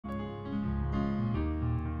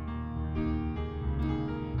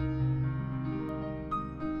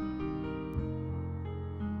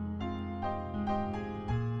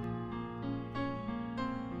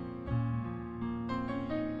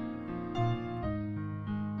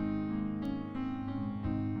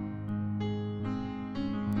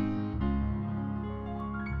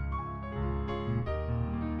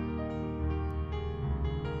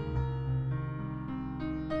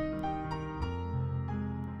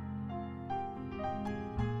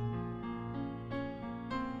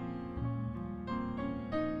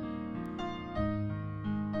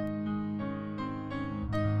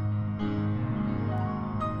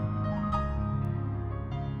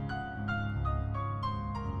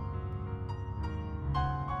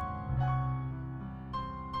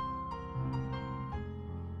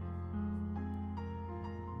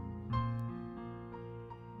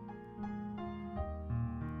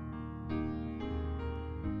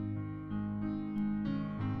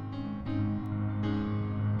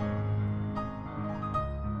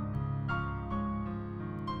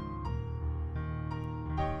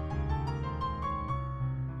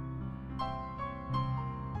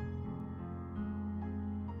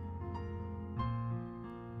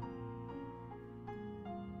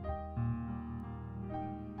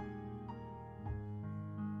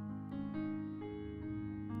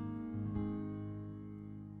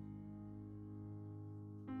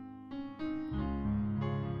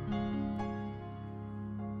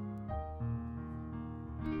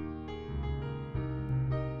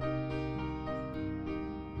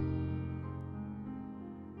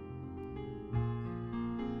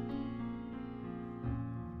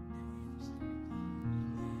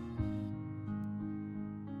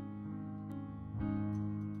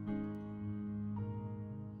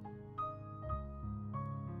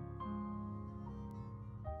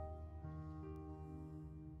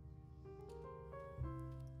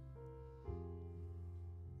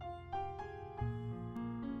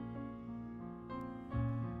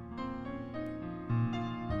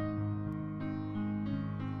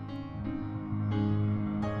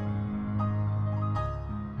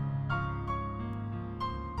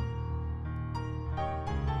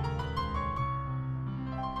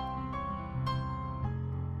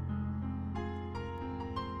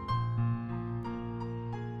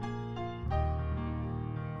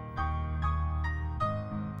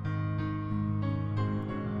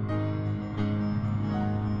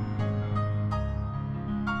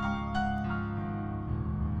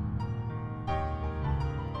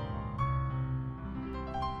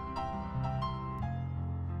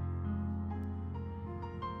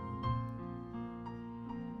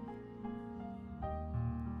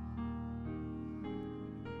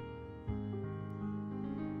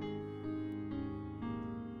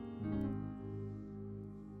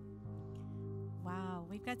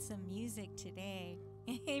We've got some music today.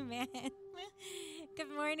 Amen.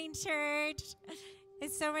 Good morning, church.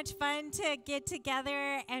 It's so much fun to get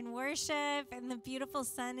together and worship, and the beautiful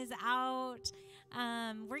sun is out.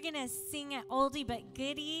 We're going to sing an oldie but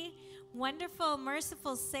goodie. Wonderful,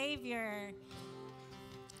 merciful Savior.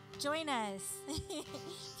 Join us. If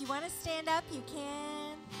you want to stand up, you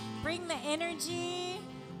can. Bring the energy.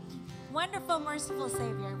 Wonderful, merciful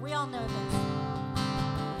Savior. We all know this.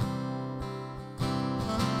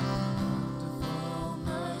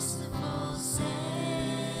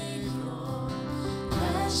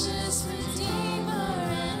 Precious Redeemer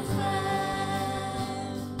and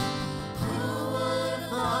friend, who would have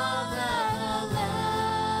thought that a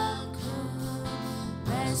lamb could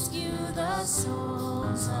rescue the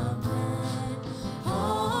souls of men?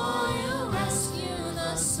 Oh, you rescue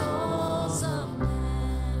the souls of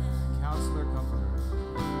men. Counselor, Comforter.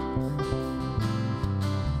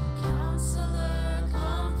 Counselor,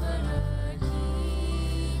 Comforter,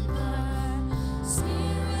 Keeper,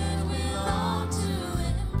 Spirit we long to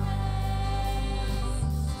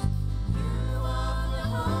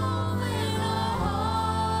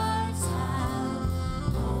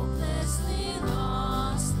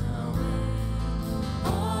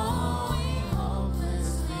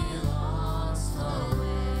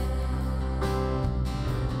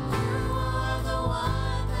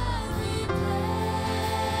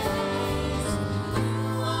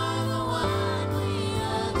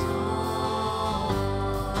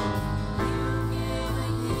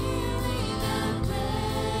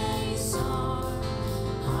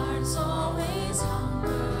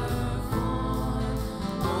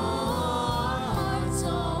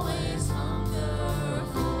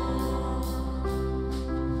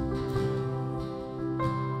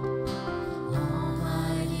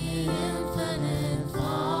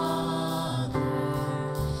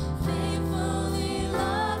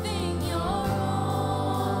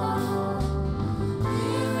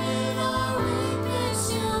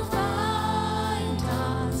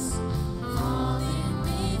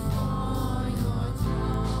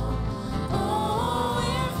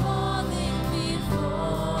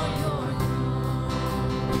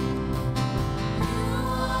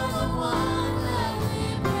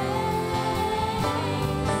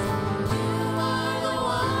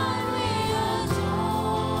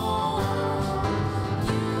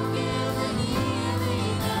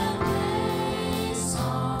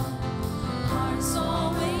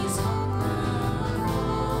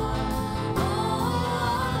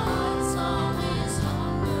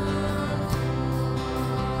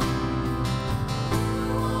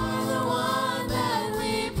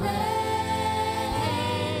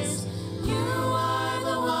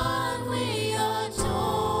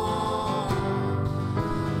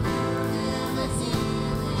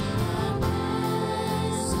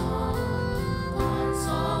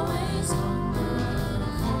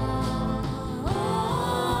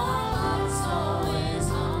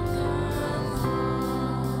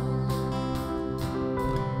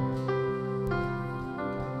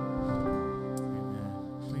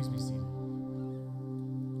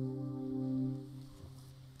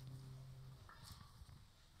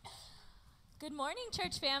Good morning,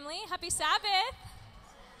 church family. Happy Sabbath.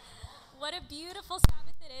 What a beautiful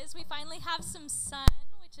Sabbath it is. We finally have some sun,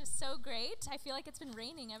 which is so great. I feel like it's been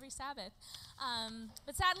raining every Sabbath.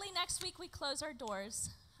 But sadly, next week we close our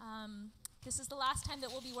doors. This is the last time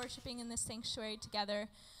that we'll be worshiping in this sanctuary together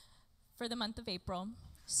for the month of April.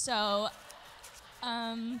 So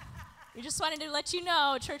we just wanted to let you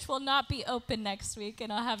know church will not be open next week,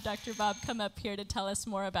 and I'll have Dr. Bob come up here to tell us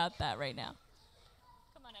more about that right now.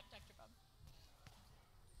 Come on up, Dr. Bob.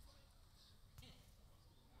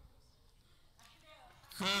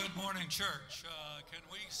 Good morning, church. Can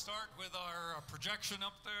we start with our projection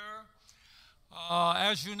up there?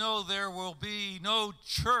 As you know, there will be no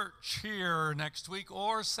church here next week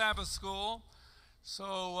or Sabbath school.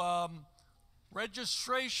 So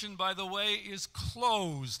registration, by the way, is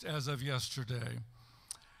closed as of yesterday.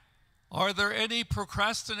 Are there any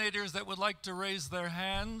procrastinators that would like to raise their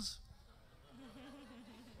hands?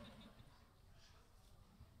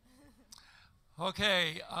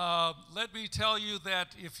 Okay, let me tell you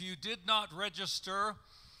that if you did not register,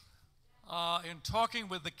 in talking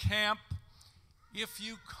with the camp, if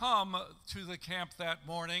you come to the camp that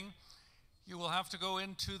morning, you will have to go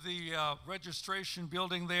into the registration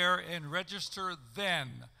building there and register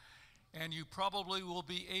then. And you probably will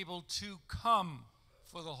be able to come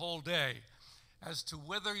for the whole day. As to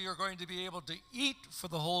whether you're going to be able to eat for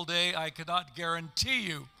the whole day, I cannot guarantee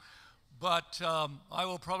you. But I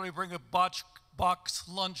will probably bring a box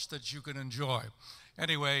lunch that you can enjoy.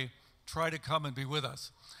 Anyway, try to come and be with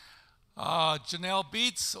us. Janelle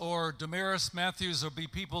Beats or Damaris Matthews will be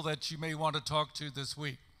people that you may want to talk to this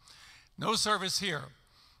week. No service here.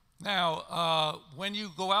 Now, when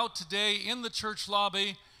you go out today in the church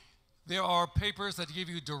lobby, there are papers that give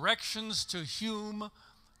you directions to Hume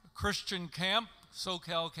Christian Camp,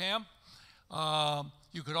 SoCal Camp.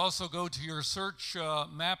 You could also go to your search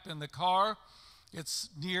map in the car. It's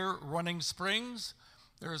near Running Springs.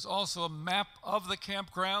 There's also a map of the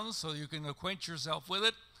campground so you can acquaint yourself with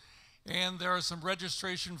it. And there are some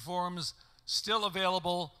registration forms still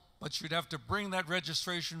available, but you'd have to bring that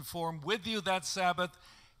registration form with you that Sabbath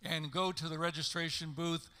and go to the registration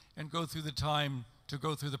booth and go through the time to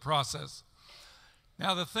go through the process.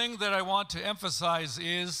 Now, the thing that I want to emphasize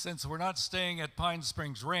is, since we're not staying at Pine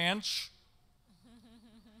Springs Ranch,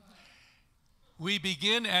 we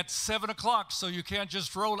begin at 7 o'clock, so you can't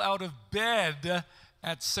just roll out of bed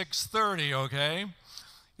at 6:30, okay?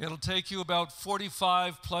 It'll take you about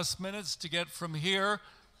 45 plus minutes to get from here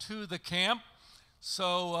to the camp.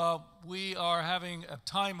 So we are having a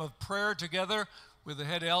time of prayer together with the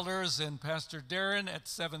head elders and Pastor Darrin at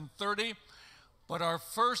 7:30. But our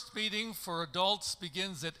first meeting for adults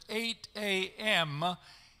begins at 8 a.m.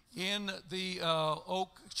 in the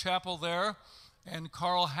Oak Chapel there. And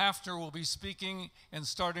Carl Hafner will be speaking and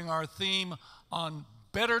starting our theme on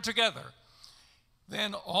Better Together.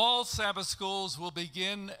 Then all Sabbath schools will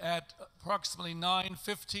begin at approximately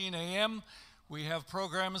 9:15 a.m. We have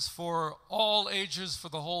programs for all ages for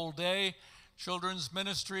the whole day. Children's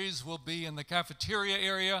ministries will be in the cafeteria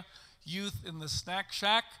area, youth in the snack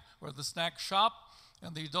shack or the snack shop,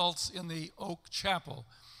 and the adults in the Oak Chapel.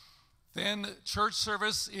 Then church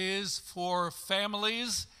service is for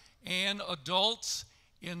families and adults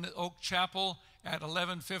in the Oak Chapel at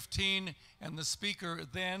 11:15, and the speaker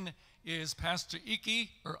then is Pastor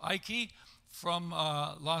Ike from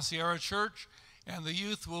La Sierra Church, and the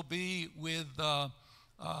youth will be with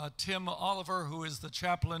Tim Oliver, who is the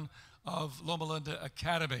chaplain of Loma Linda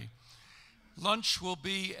Academy. Lunch will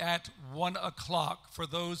be at 1 o'clock for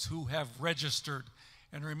those who have registered.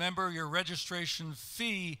 And remember, your registration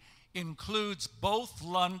fee includes both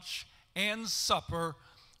lunch and supper,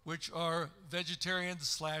 which are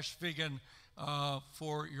vegetarian/vegan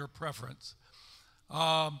for your preference.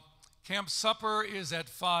 Camp supper is at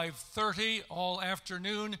 5:30 all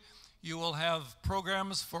afternoon. You will have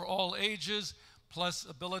programs for all ages, plus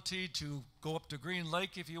ability to go up to Green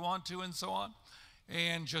Lake if you want to and so on,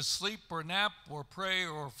 and just sleep or nap or pray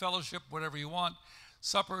or fellowship, whatever you want.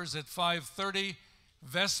 Supper is at 5:30.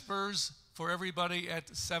 Vespers for everybody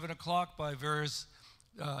at 7 o'clock by various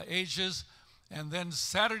ages. And then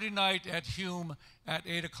Saturday night at Hume at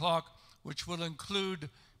 8 o'clock, which will include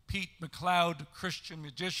Pete McLeod, Christian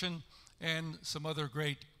musician, and some other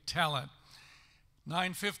great talent.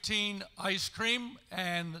 9:15, ice cream,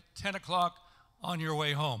 and 10 o'clock on your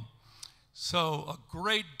way home. So a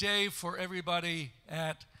great day for everybody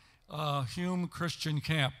at Hume Christian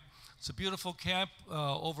Camp. It's a beautiful camp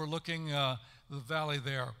overlooking the valley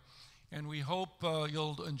there. And we hope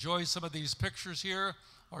you'll enjoy some of these pictures here.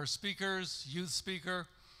 Our speakers, youth speaker,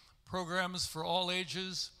 programs for all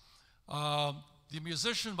ages. The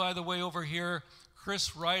musician, by the way, over here,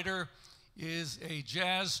 Chris Ryder, is a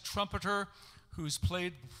jazz trumpeter who's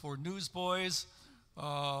played for Newsboys,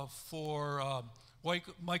 for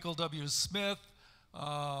Michael W. Smith,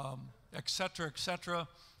 et cetera,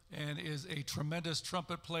 and is a tremendous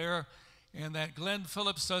trumpet player. And that Glenn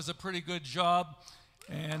Phillips does a pretty good job.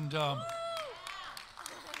 And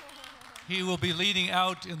he will be leading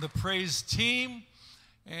out in the praise team.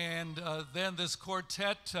 And then this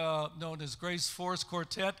quartet, known as Grace Force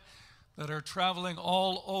Quartet, that are traveling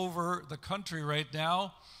all over the country right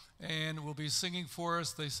now and will be singing for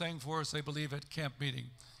us. They sang for us, I believe, at camp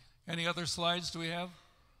meeting. Any other slides do we have?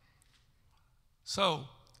 So,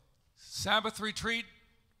 Sabbath retreat,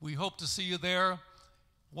 we hope to see you there.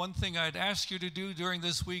 One thing I'd ask you to do during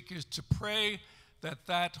this week is to pray that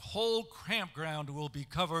that whole campground will be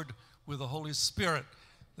covered with the Holy Spirit,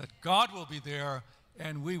 that God will be there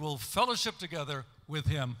and we will fellowship together with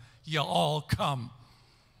him. You all come.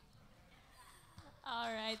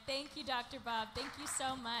 All right. Thank you, Dr. Bob. Thank you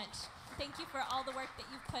so much. Thank you for all the work that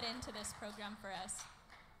you've put into this program for us.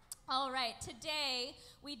 All right. Today,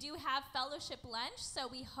 we do have fellowship lunch, so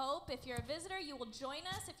we hope if you're a visitor, you will join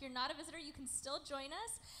us. If you're not a visitor, you can still join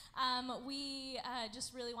us. We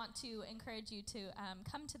just really want to encourage you to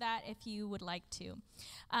come to that if you would like to.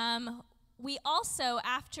 We also,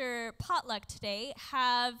 after potluck today,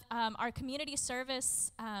 have our community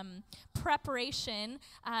service preparation.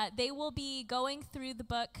 They will be going through the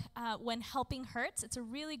book When Helping Hurts. It's a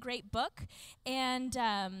really great book, and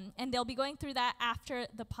they'll be going through that after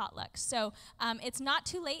the potluck. So it's not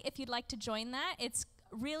too late if you'd like to join that. It's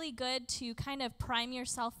really good to kind of prime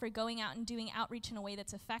yourself for going out and doing outreach in a way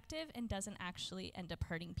that's effective and doesn't actually end up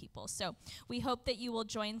hurting people. So we hope that you will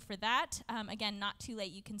join for that. Again, not too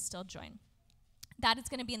late. You can still join. That is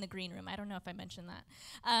going to be in the green room. I don't know if I mentioned that.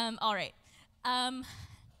 All right.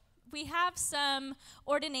 We have some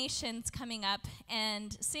ordinations coming up,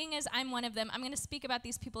 and seeing as I'm one of them, I'm going to speak about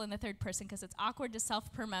these people in the third person because it's awkward to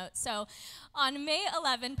self-promote. So on May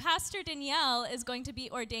 11, Pastor Danielle is going to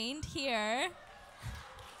be ordained here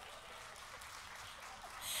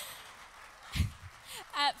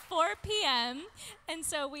at 4 p.m., and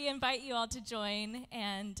so we invite you all to join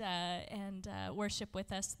and worship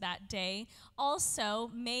with us that day.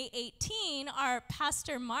 Also, May 18, our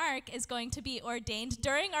Pastor Mark is going to be ordained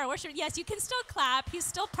during our worship. Yes, you can still clap. He's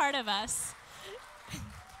still part of us.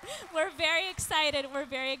 We're very excited. We're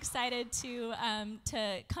very excited to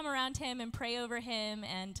come around him and pray over him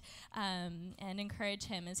and encourage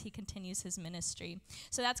him as he continues his ministry.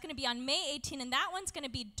 So that's going to be on May 18, and that one's going to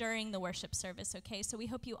be during the worship service. Okay, so we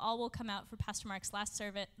hope you all will come out for Pastor Mark's last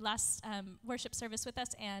worship service with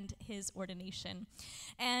us and his ordination.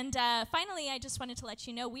 And finally, I just wanted to let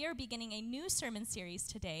you know we are beginning a new sermon series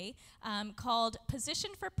today called Position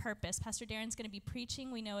for Purpose. Pastor Darrin's going to be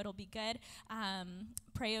preaching. We know it'll be good.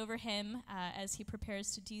 Pray over him as he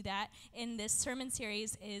prepares to do that. And this sermon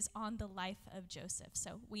series is on the life of Joseph.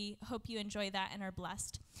 So we hope you enjoy that and are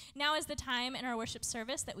blessed. Now is the time in our worship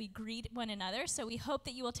service that we greet one another. So we hope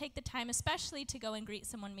that you will take the time especially to go and greet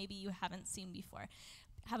someone maybe you haven't seen before.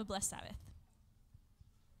 Have a blessed Sabbath.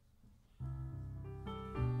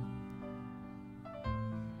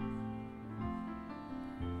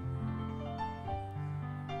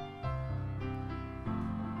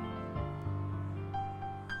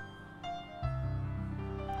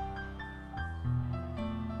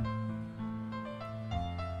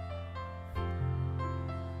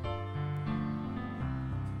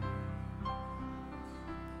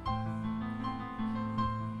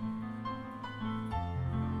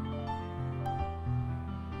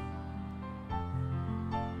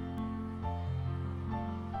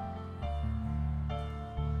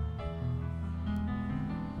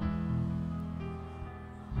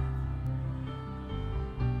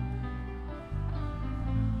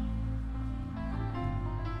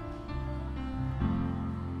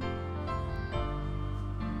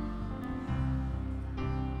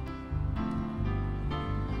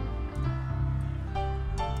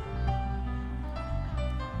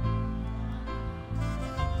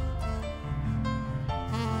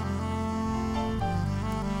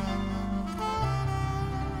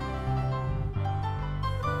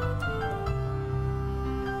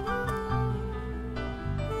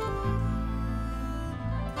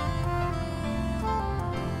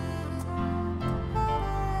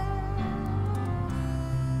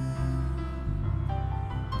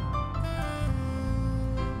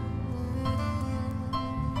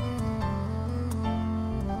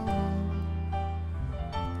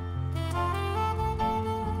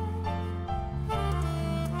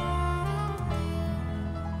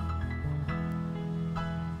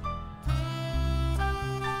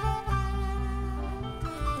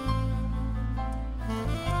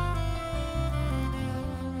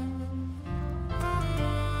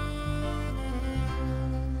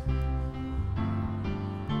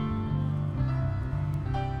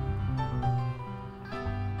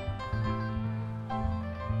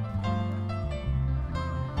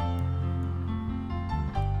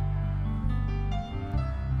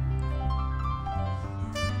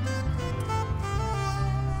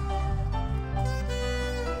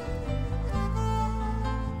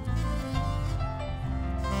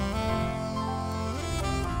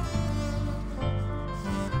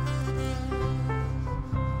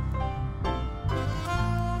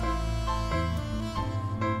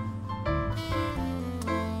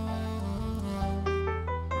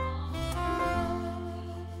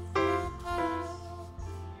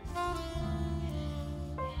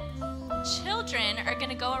 Children are going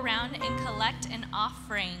to go around and collect an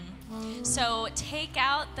offering. So take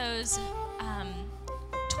out those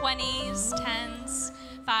 20s, 10s,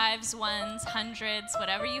 5s, 1s, 100s,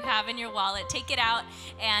 whatever you have in your wallet. Take it out,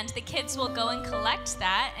 and the kids will go and collect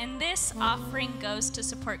that. And this offering goes to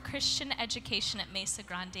support Christian education at Mesa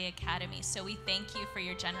Grande Academy. So we thank you for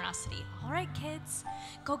your generosity. All right, kids,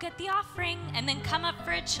 go get the offering, and then come up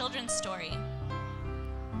for a children's story.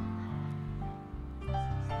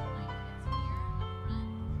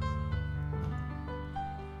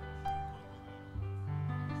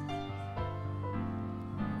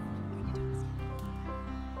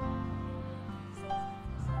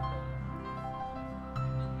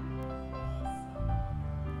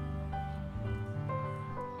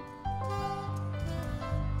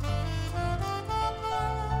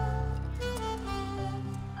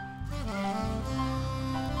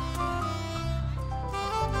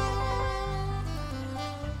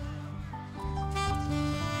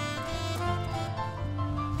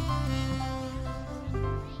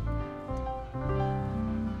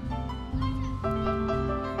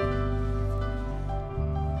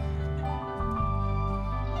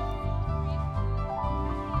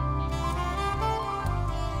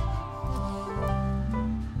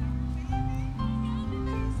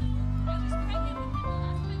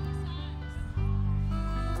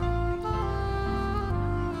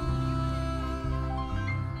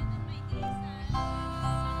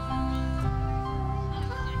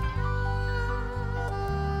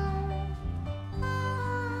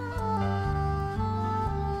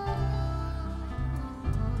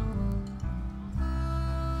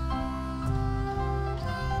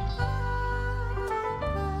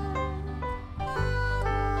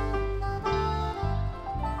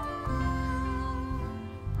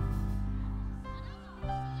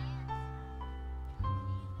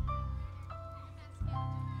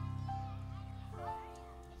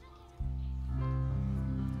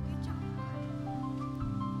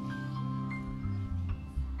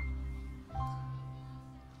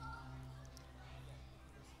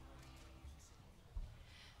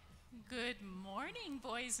 Good morning,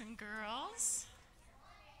 boys and girls.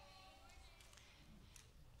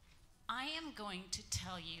 I am going to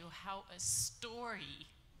tell you how a story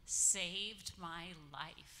saved my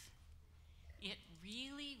life. It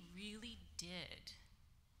really, really did.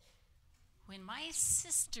 When my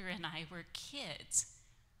sister and I were kids,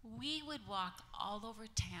 we would walk all over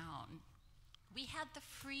town. We had the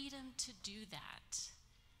freedom to do that.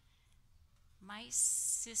 My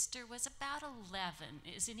sister was about 11.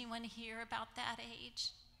 Is anyone here about that age?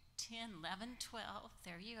 10, 11, 12,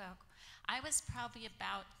 there you go. I was probably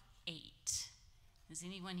about 8. Is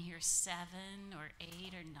anyone here 7 or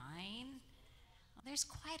 8 or 9? Well, there's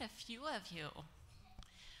quite a few of you.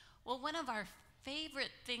 Well, one of our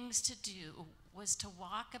favorite things to do was to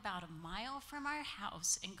walk about a mile from our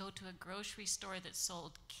house and go to a grocery store that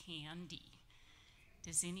sold candy.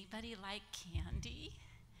 Does anybody like candy?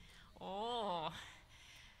 Oh,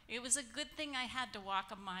 it was a good thing I had to walk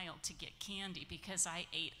a mile to get candy because I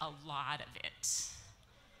ate a lot of it.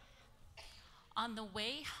 On the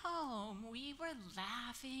way home, we were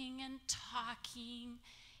laughing and talking,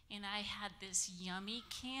 and I had this yummy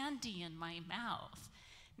candy in my mouth.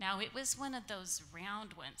 Now, it was one of those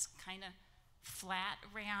round ones, kind of flat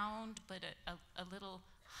round, but a little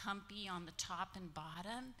humpy on the top and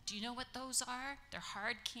bottom. Do you know what those are? They're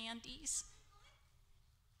hard candies.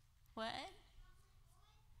 What?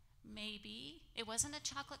 Maybe. It wasn't a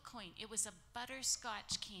chocolate coin. It was a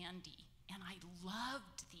butterscotch candy. And I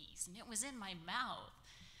loved these, and it was in my mouth.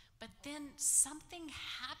 But then something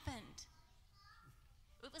happened.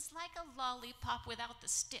 It was like a lollipop without the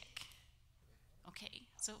stick. Okay,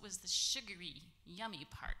 so it was the sugary, yummy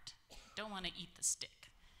part. Don't want to eat the stick.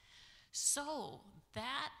 So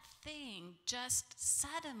that thing just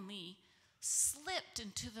suddenly slipped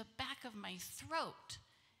into the back of my throat.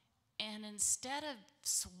 And instead of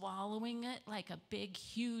swallowing it like a big,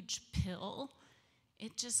 huge pill,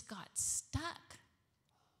 it just got stuck.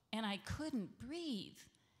 And I couldn't breathe.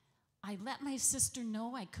 I let my sister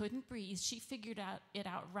know I couldn't breathe. She figured it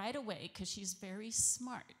out right away because she's very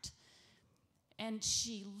smart. And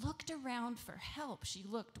she looked around for help. She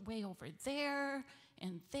looked way over there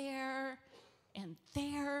and there and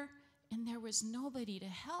there, and there was nobody to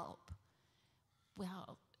help.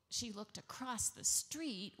 Well, she looked across the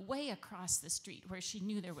street, way across the street, where she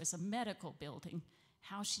knew there was a medical building.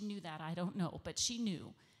 How she knew that, I don't know, but she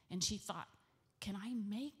knew. And she thought, can I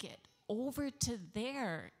make it over to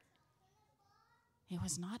there? It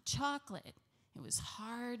was not chocolate. It was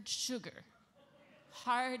hard sugar.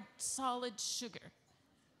 Hard, solid sugar.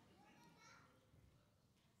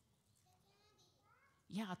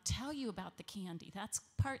 Yeah, I'll tell you about the candy. That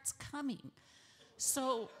part's coming.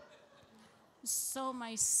 So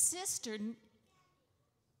my sister,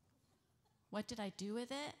 what did I do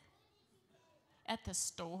with it? At the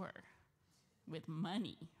store with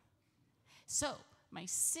money. So my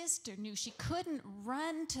sister knew she couldn't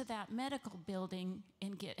run to that medical building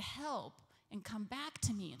and get help and come back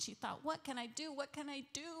to me. And she thought, what can I do? What can I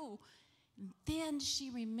do? And then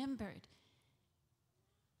she remembered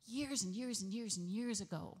years and years and years and years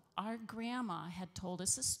ago, our grandma had told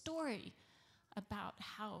us a story about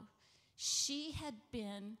how she had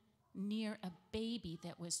been near a baby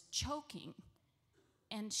that was choking,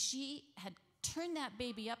 and she had turned that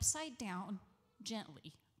baby upside down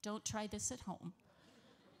gently. Don't try this at home.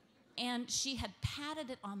 And she had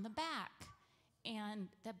patted it on the back, and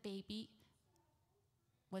the baby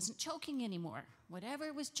wasn't choking anymore. Whatever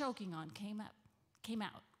it was choking on came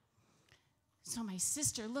out. So my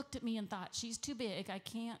sister looked at me and thought, she's too big, I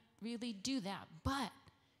can't really do that. But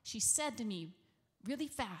she said to me really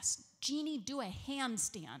fast, Jeannie, do a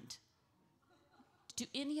handstand. Do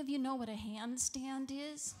any of you know what a handstand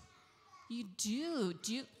is? You do.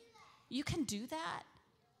 You can do that?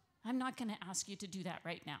 I'm not going to ask you to do that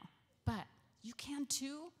right now, but you can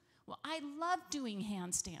too? Well, I love doing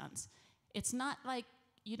handstands. It's not like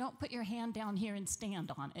you don't put your hand down here and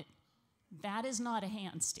stand on it. That is not a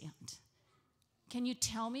handstand. Can you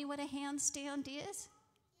tell me what a handstand is?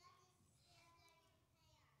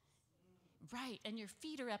 Right, and your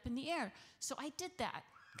feet are up in the air. So I did that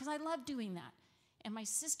because I love doing that. And my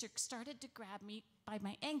sister started to grab me by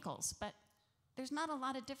my ankles, but there's not a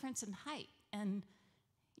lot of difference in height. And,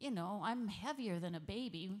 you know, I'm heavier than a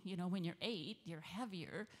baby. You know, when you're 8, you're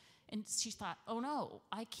heavier. And she thought, oh no,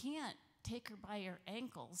 I can't take her by her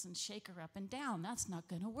ankles and shake her up and down. That's not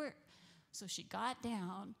going to work. So she got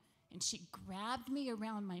down and she grabbed me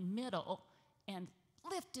around my middle and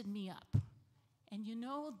lifted me up. And you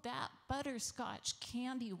know, that butterscotch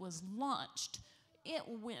candy was launched. It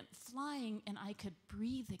went flying and I could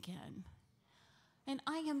breathe again. And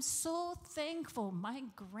I am so thankful my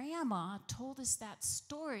grandma told us that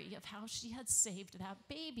story of how she had saved that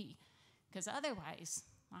baby, because otherwise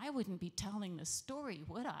I wouldn't be telling the story,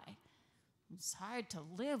 would I? It's hard to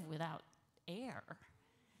live without air.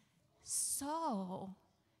 So,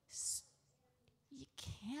 you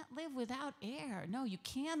can't live without air. No, you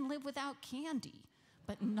can live without candy,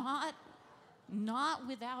 but not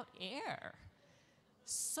without air.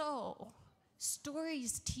 So,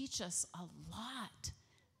 stories teach us a lot.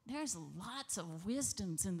 There's lots of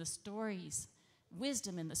wisdoms in the stories.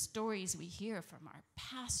 Wisdom in the stories we hear from our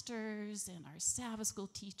pastors and our Sabbath school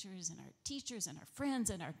teachers and our teachers and our friends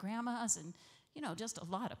and our grandmas and, just a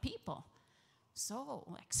lot of people. So,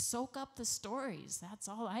 soak up the stories. That's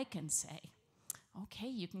all I can say. Okay,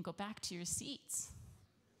 you can go back to your seats.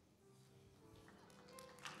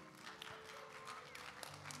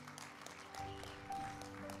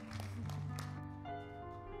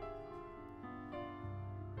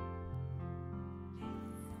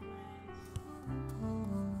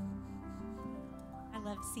 I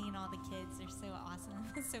love seeing all the kids. They're so awesome.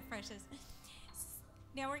 So precious.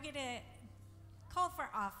 Now we're going to call for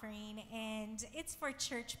offering, and it's for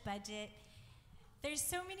church budget. There's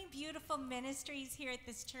so many beautiful ministries here at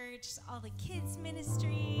this church, all the kids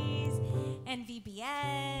ministries and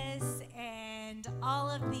VBS and all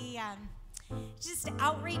of the just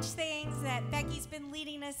outreach things that Becky's been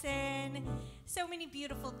leading us in. So many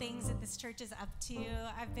beautiful things that this church is up to.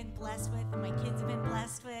 I've been blessed with, and my kids have been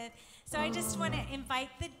blessed with. So I just want to invite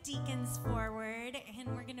the deacons forward, and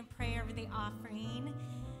we're going to pray over the offering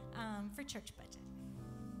for church budget.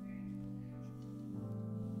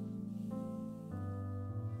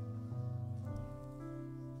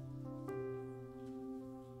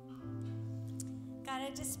 God, I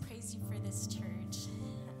just praise you for this church.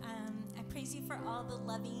 I praise you for all the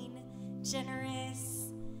loving,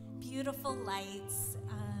 generous, beautiful lights,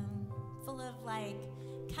 full of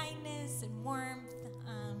kindness and warmth,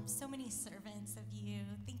 so many servants of you.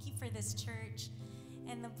 Thank you for this church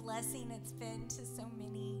and the blessing it's been to so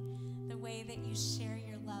many, the way that you share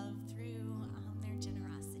your love through their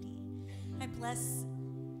generosity. I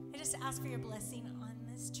just ask for your blessing on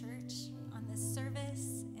this church, on this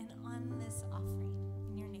service, and on this offering.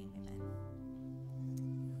 In your name, amen.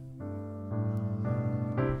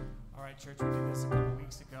 All right, church, we did this a couple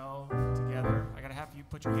weeks ago together. I got to have you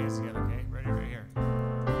put your hands together, okay? Ready, right here.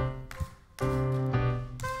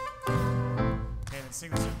 Okay, then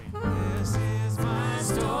sing this with me. This is my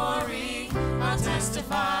story. I'll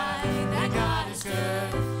testify that God is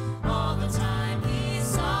good. All the time he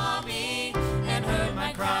saw me and heard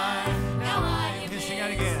my cry. Now I am his. Sing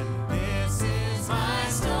that again. This is my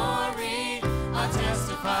story. I'll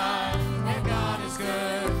testify that God is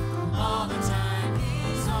good. All the time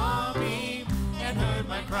he saw me and heard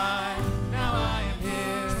my cry. Now I am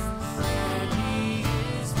his, and he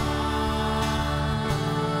is mine.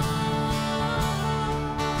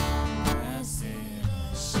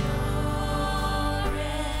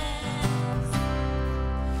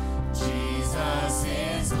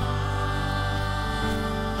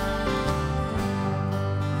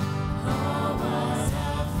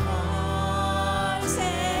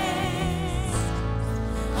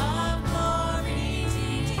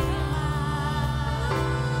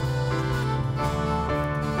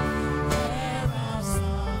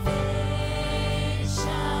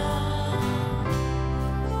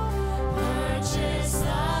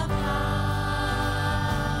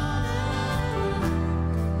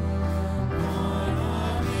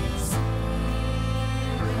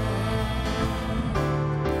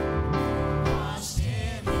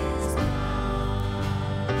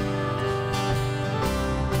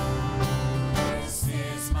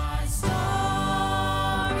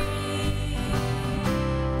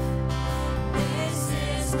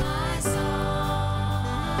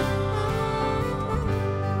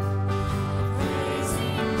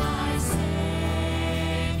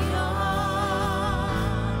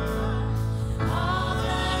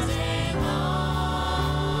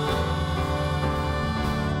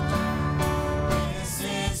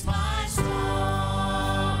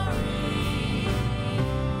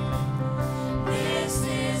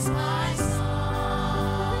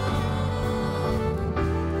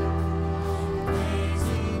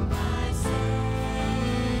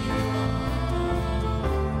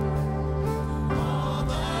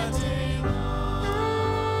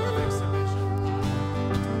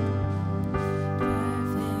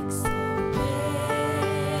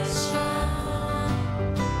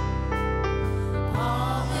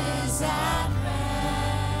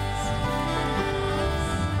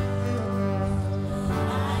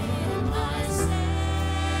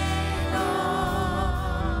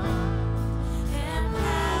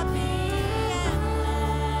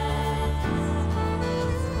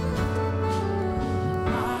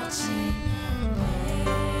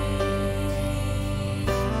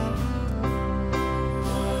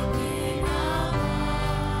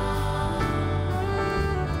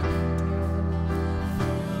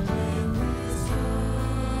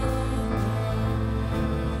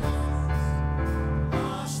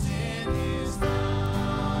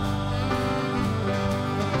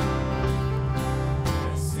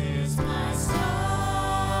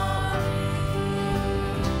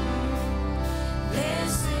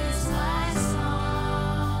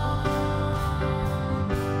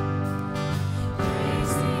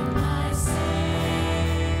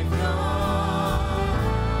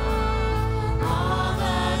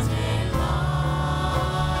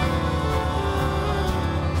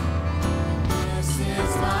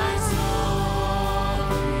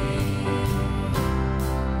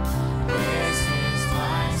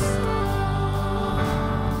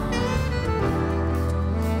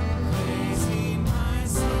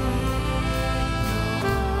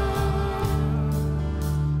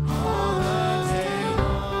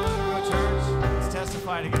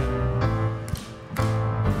 testify together.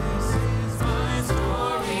 This is my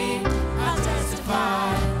story. I'll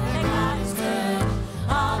testify that God is good.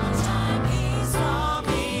 All the time He saw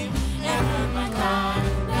me and heard my cry.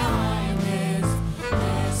 Now I am His.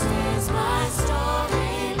 This is my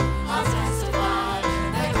story. I'll testify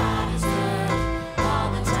that God is good.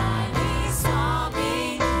 All the time He saw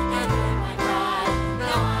me and heard my cry.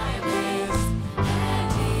 Now I am His,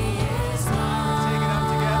 and He is mine. Take it up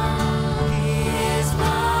together. He is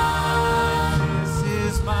mine. This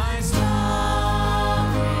is my story.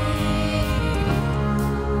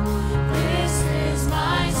 This is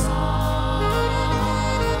my song.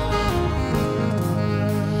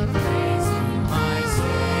 Praising my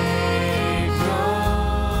Savior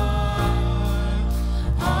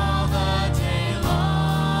all the day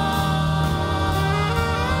long.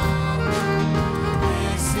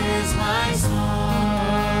 This is my story.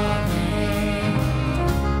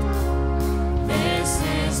 This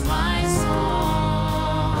is my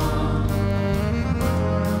song.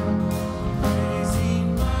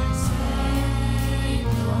 Praising my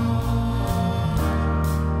Savior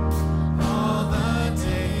all the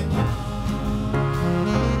day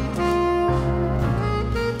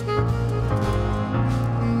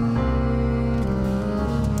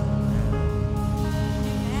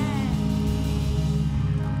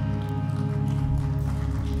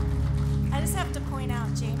I just have to point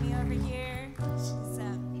out Jamie over here.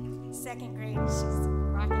 She's second grade. She's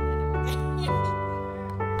rocking it over there.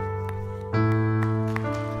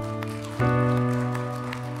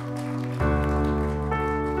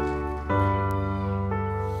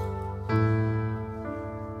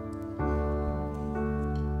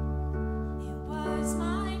 It was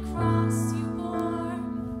my cross you bore,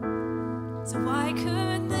 so I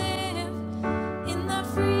could live in the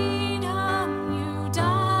freedom you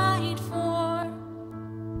died for.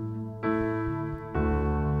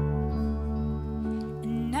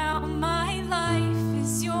 And now my life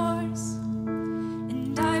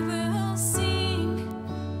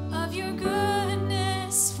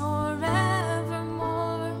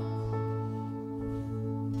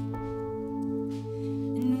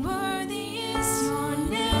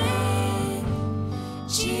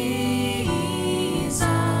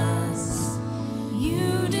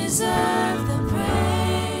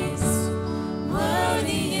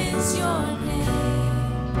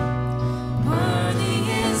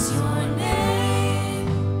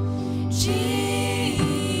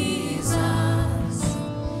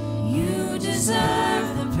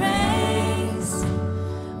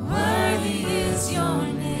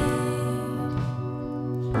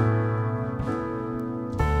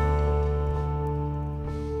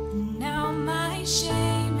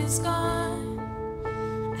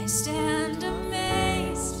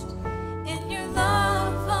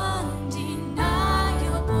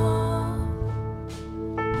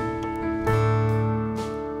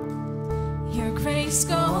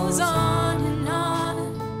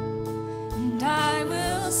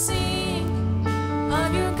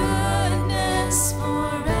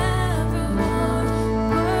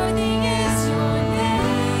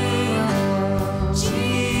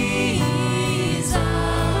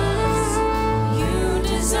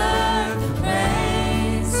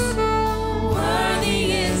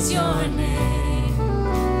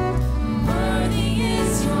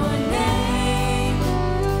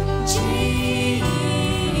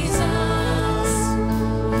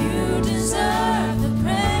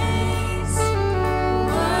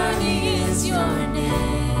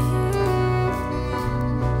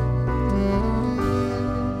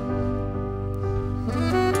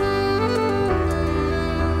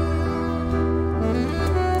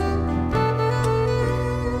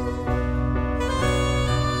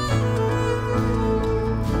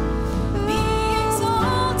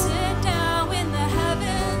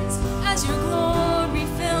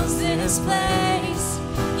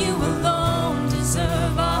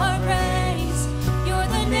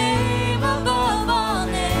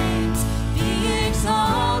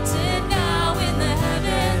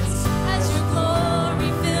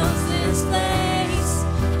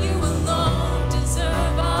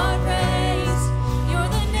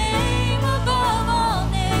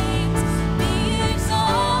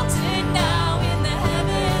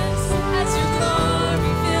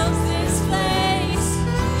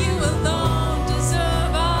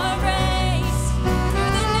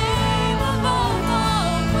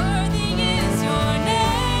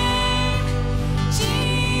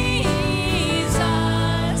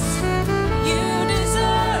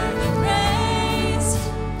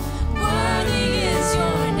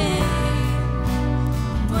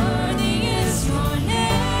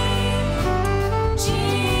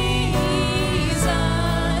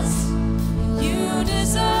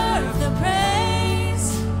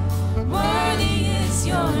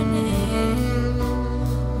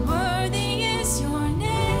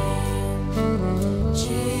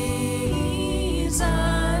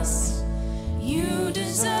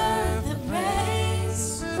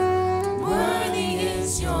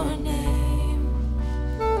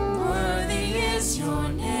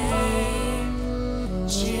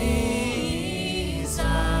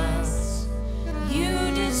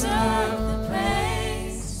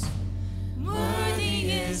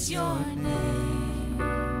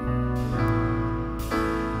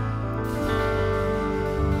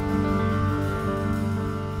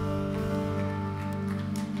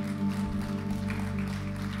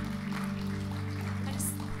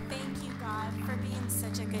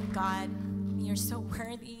God. You're so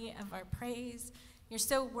worthy of our praise. You're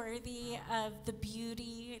so worthy of the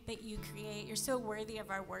beauty that you create. You're so worthy of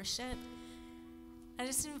our worship. I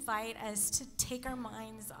just invite us to take our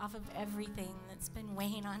minds off of everything that's been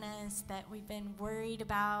weighing on us, that we've been worried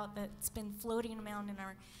about, that's been floating around in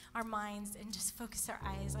our minds, and just focus our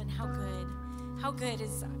eyes on how good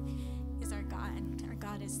is our God. Our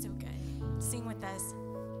God is so good. Sing with us.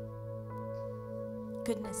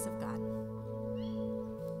 Goodness of God.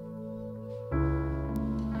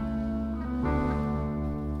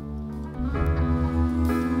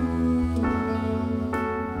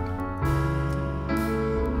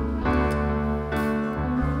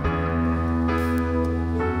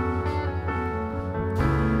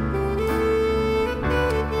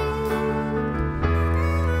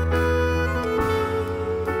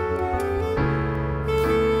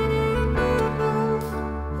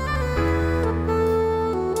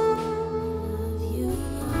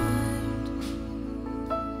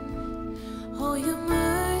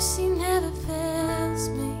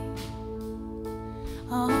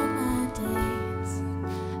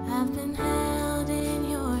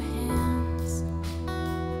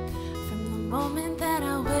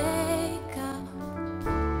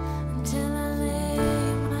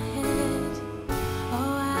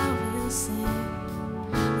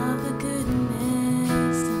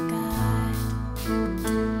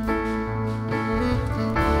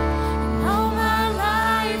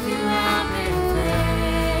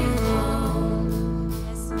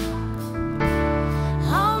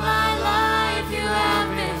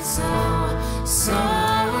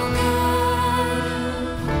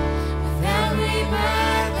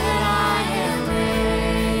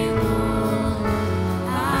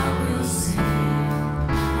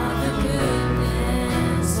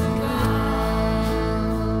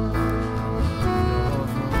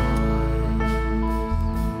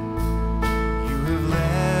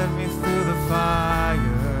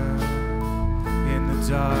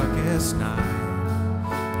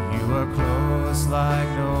 I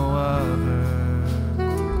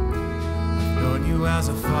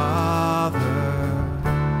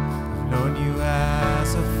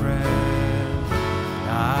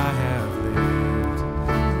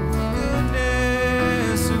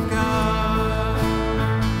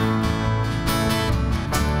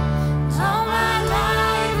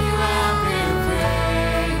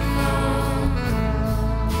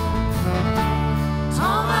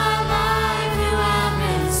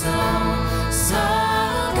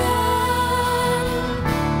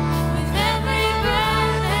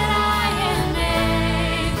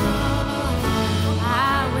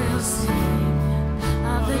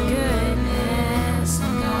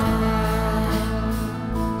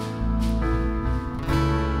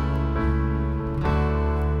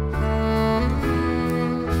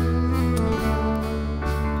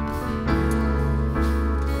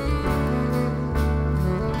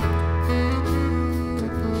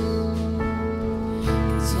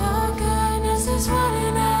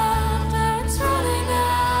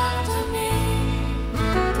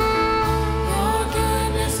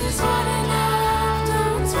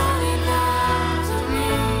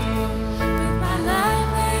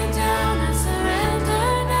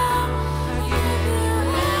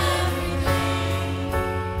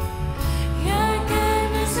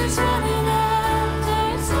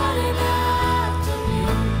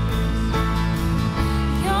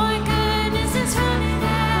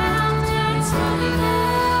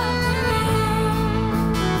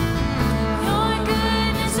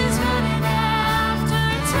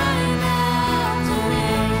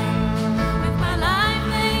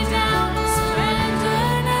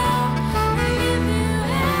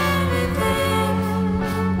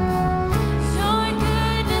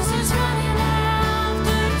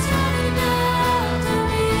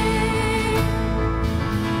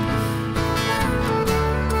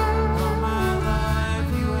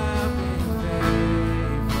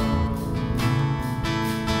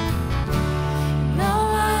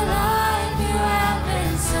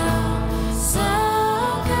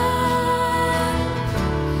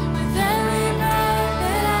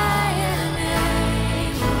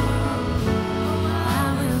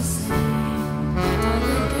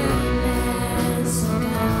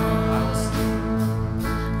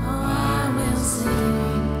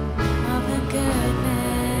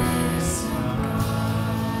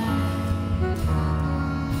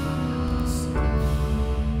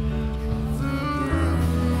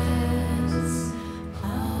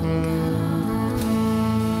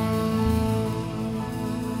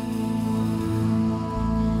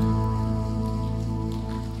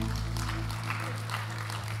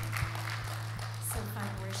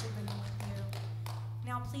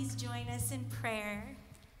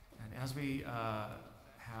we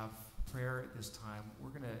have prayer at this time, we're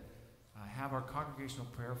going to have our congregational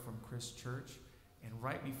prayer from Chris Church. And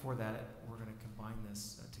right before that, we're going to combine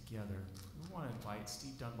this together. We want to invite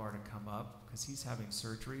Steve Dunbar to come up because he's having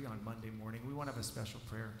surgery on Monday morning. We want to have a special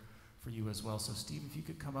prayer for you as well. So Steve, if you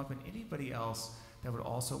could come up, and anybody else that would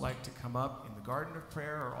also like to come up in the garden of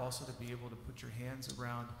prayer, or also to be able to put your hands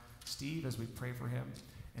around Steve as we pray for him.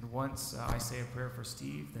 And once I say a prayer for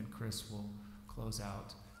Steve, then Chris will close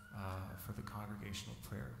out for the congregational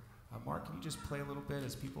prayer. Mark, can you just play a little bit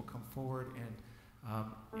as people come forward?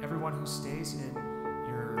 And everyone who stays in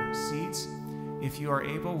your seats, if you are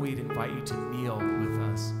able, we'd invite you to kneel with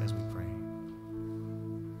us as we pray.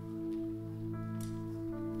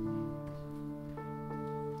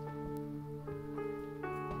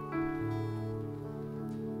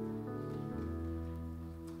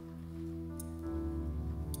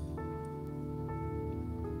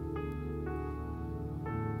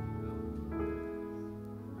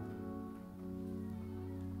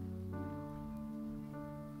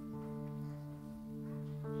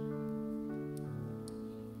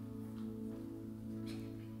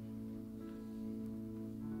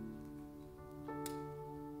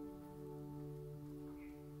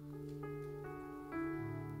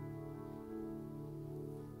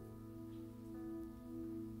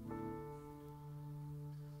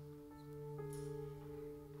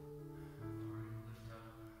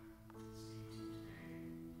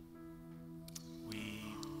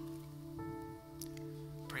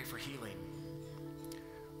 For healing.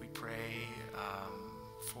 We pray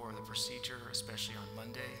for the procedure, especially on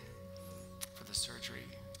Monday, for the surgery,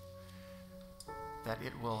 that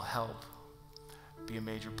it will help be a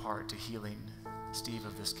major part to healing Steve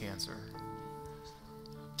of this cancer.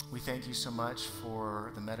 We thank you so much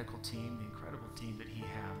for the medical team, the incredible team that he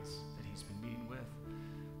has, that he's been meeting with.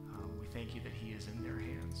 We thank you that he is in their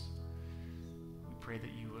hands. We pray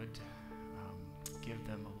that you would give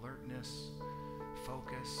them alertness,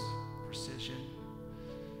 focus, precision,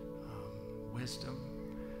 wisdom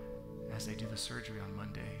as they do the surgery on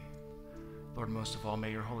Monday. Lord, most of all,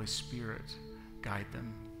 may your Holy Spirit guide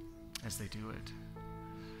them as they do it.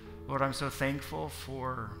 Lord, I'm so thankful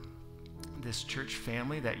for this church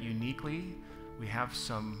family that uniquely we have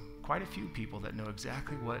quite a few people that know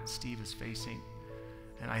exactly what Steve is facing.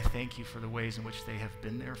 And I thank you for the ways in which they have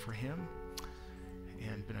been there for him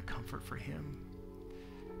and been a comfort for him.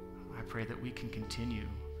 I pray that we can continue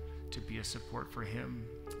to be a support for him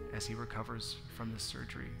as he recovers from this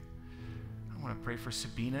surgery. I want to pray for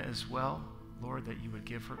Sabina as well, Lord, that you would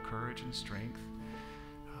give her courage and strength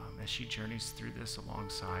as she journeys through this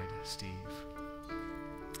alongside Steve.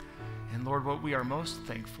 And Lord, what we are most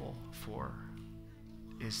thankful for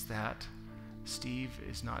is that Steve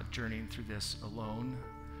is not journeying through this alone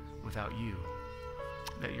without you,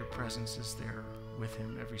 that your presence is there with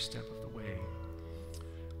him every step of the way.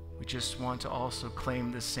 We just want to also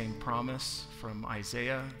claim this same promise from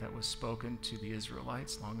Isaiah that was spoken to the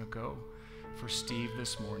Israelites long ago for Steve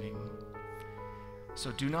this morning.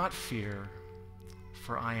 So do not fear,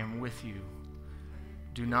 for I am with you.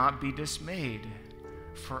 Do not be dismayed,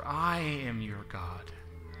 for I am your God.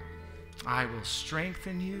 I will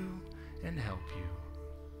strengthen you and help you.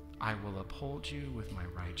 I will uphold you with my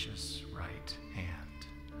righteous right hand.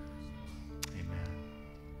 Amen.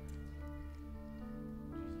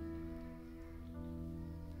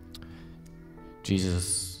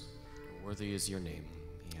 Jesus, worthy is your name,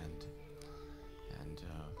 and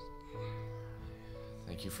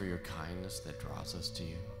thank you for your kindness that draws us to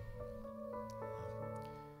you.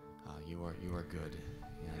 You are good,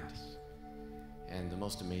 and the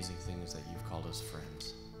most amazing thing is that you've called us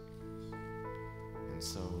friends. And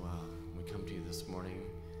so we come to you this morning.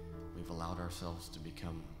 We've allowed ourselves to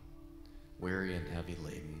become weary and heavy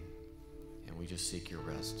laden, and we just seek your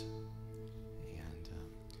rest.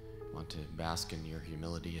 Want to bask in your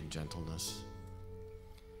humility and gentleness.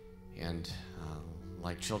 And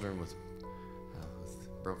like children with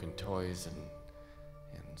broken toys and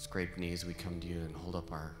scraped knees, we come to you and hold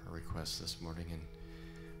up our requests this morning. And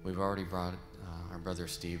we've already brought our brother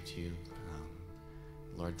Steve to you.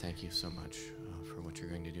 Lord, thank you so much for what you're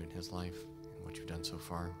going to do in his life and what you've done so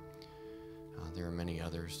far. There are many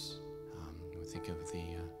others. We think of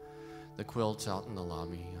the quilts out in the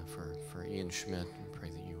lobby for Ian Schmidt, and pray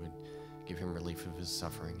that you would give him relief of his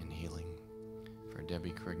suffering and healing. For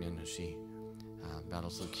Debbie Crignan as she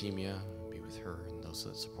battles leukemia, be with her and those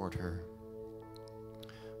that support her.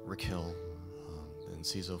 Rachelle, the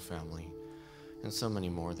Enciso family, and so many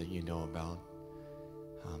more that you know about.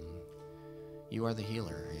 You are the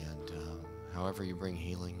healer, and however you bring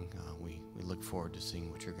healing, we look forward to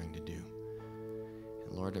seeing what you're going to do.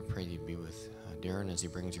 Lord, I pray you be with Darrin as he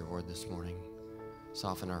brings your word this morning.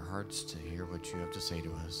 Soften our hearts to hear what you have to say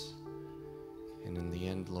to us. And in the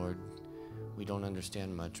end, Lord, we don't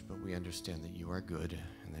understand much, but we understand that you are good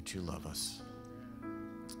and that you love us.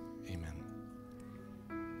 Amen.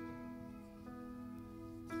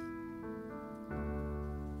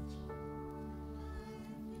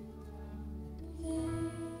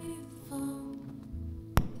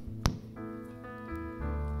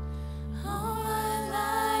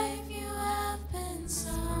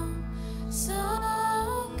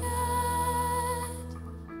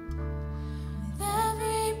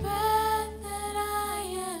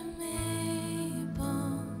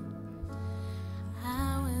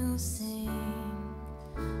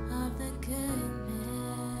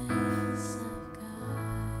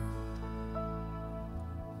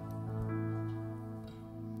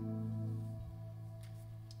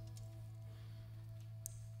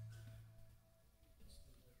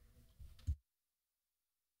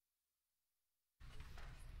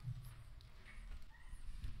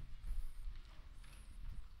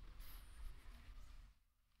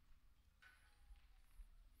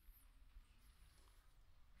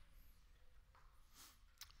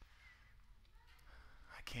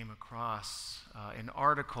 Came across an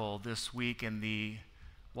article this week in the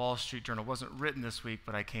Wall Street Journal. It wasn't written this week,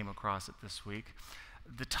 but I came across it this week.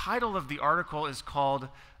 The title of the article is called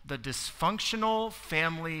 "The Dysfunctional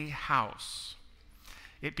Family House."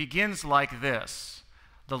 It begins like this: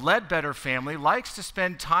 "The Ledbetter family likes to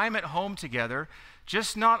spend time at home together,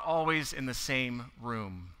 just not always in the same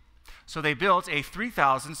room. So they built a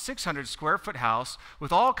 3,600 square foot house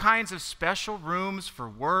with all kinds of special rooms for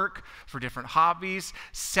work, for different hobbies,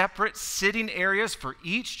 separate sitting areas for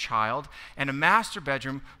each child, and a master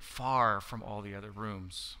bedroom far from all the other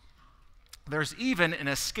rooms. There's even an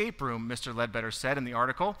escape room," Mr. Ledbetter said in the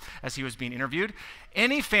article as he was being interviewed.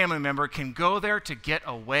 "Any family member can go there to get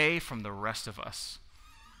away from the rest of us."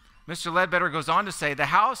 Mr. Ledbetter goes on to say, "The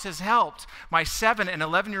house has helped my 7 and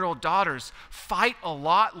 11-year-old daughters fight a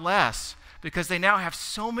lot less because they now have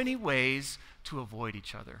so many ways to avoid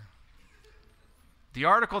each other." The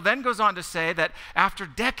article then goes on to say that after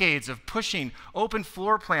decades of pushing open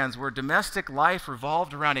floor plans where domestic life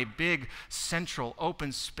revolved around a big central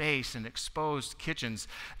open space and exposed kitchens,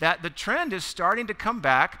 that the trend is starting to come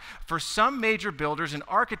back for some major builders and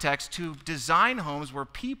architects to design homes where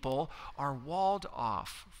people are walled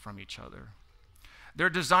off from each other. They're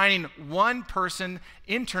designing one-person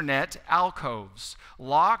internet alcoves,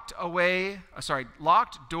 locked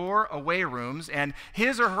door away rooms, and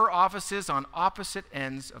his or her offices on opposite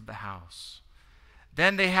ends of the house.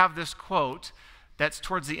 Then they have this quote that's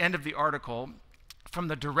towards the end of the article from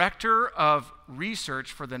the director of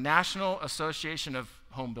research for the National Association of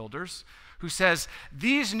Home Builders, who says,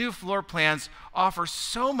 "These new floor plans offer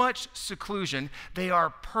so much seclusion, they are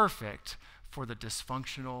perfect for the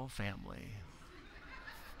dysfunctional family."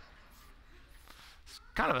 It's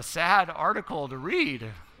kind of a sad article to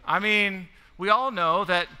read. I mean, we all know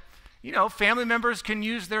that, family members can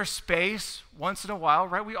use their space once in a while,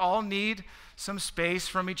 right? We all need some space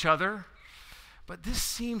from each other. But this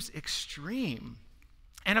seems extreme.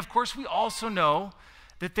 And of course, we also know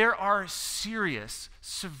that there are serious,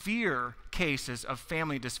 severe cases of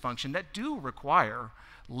family dysfunction that do require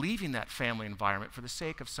leaving that family environment for the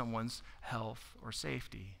sake of someone's health or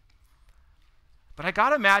safety. But I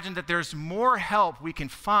gotta imagine that there's more help we can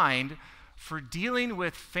find for dealing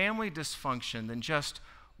with family dysfunction than just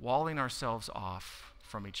walling ourselves off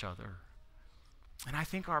from each other. And I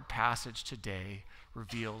think our passage today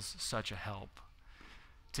reveals such a help.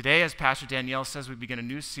 Today, as Pastor Danielle says, we begin a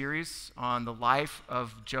new series on the life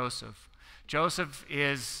of Joseph.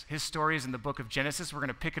 His story is in the book of Genesis. We're going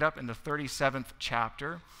to pick it up in the 37th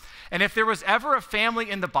chapter. And if there was ever a family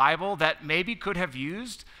in the Bible that maybe could have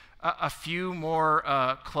used a few more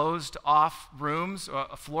closed off rooms,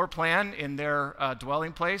 a floor plan in their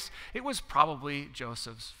dwelling place, it was probably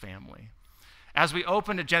Joseph's family. As we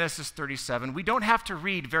open to Genesis 37, we don't have to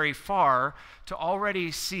read very far to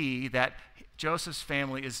already see that Joseph's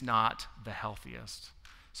family is not the healthiest.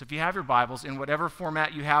 So if you have your Bibles, in whatever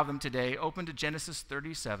format you have them today, open to Genesis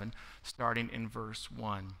 37, starting in verse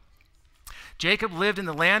 1. Jacob lived in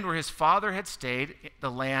the land where his father had stayed, the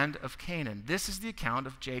land of Canaan. This is the account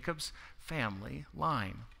of Jacob's family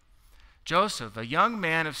line. Joseph, a young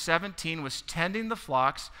man of 17, was tending the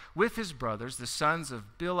flocks with his brothers, the sons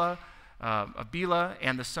of Bilhah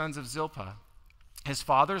and the sons of Zilpah, his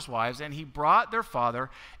father's wives, and he brought their father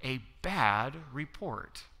a bad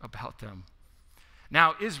report about them.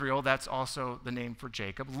 Now Israel, that's also the name for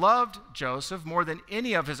Jacob, loved Joseph more than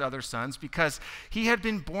any of his other sons because he had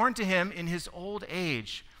been born to him in his old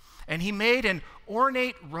age. And he made an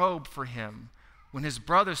ornate robe for him. When his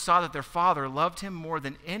brothers saw that their father loved him more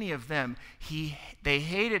than any of them, they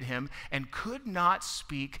hated him and could not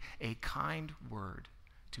speak a kind word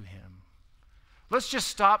to him. Let's just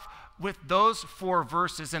stop with those 4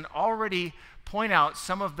 verses and already point out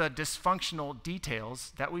some of the dysfunctional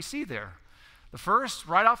details that we see there. The first,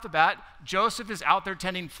 right off the bat, Joseph is out there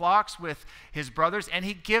tending flocks with his brothers, and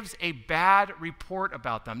he gives a bad report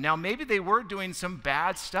about them. Now, maybe they were doing some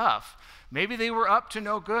bad stuff. Maybe they were up to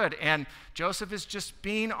no good, and Joseph is just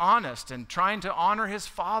being honest and trying to honor his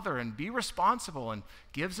father and be responsible and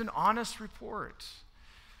gives an honest report.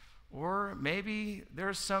 Or maybe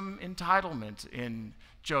there's some entitlement in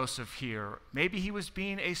Joseph here. Maybe he was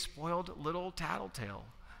being a spoiled little tattletale.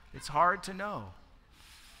 It's hard to know.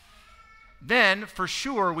 Then, for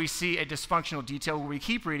sure, we see a dysfunctional detail where we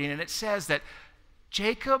keep reading, and it says that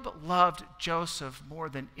Jacob loved Joseph more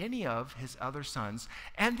than any of his other sons,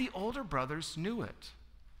 and the older brothers knew it.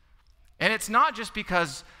 And it's not just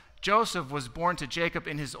because Joseph was born to Jacob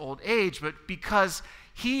in his old age, but because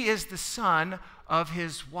he is the son of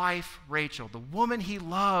his wife, Rachel, the woman he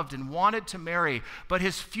loved and wanted to marry. But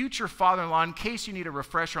his future father-in-law, in case you need a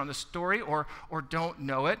refresher on the story or don't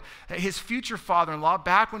know it, his future father-in-law,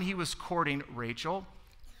 back when he was courting Rachel,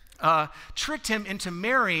 tricked him into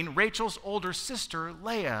marrying Rachel's older sister,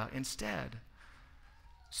 Leah, instead.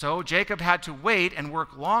 So Jacob had to wait and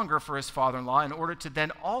work longer for his father-in-law in order to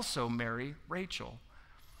then also marry Rachel.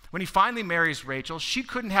 When he finally marries Rachel, she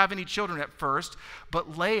couldn't have any children at first,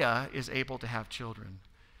 but Leah is able to have children.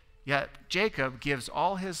 Yet Jacob gives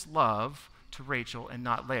all his love to Rachel and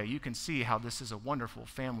not Leah. You can see how this is a wonderful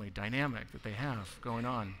family dynamic that they have going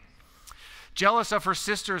on. Jealous of her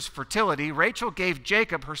sister's fertility, Rachel gave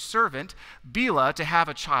Jacob her servant, Bilhah, to have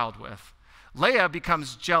a child with. Leah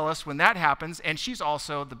becomes jealous when that happens, and she's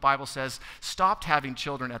also, the Bible says, stopped having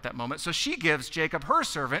children at that moment. So she gives Jacob her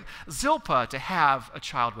servant, Zilpah, to have a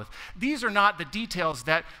child with. These are not the details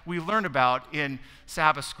that we learn about in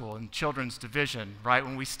Sabbath school, in children's division, right,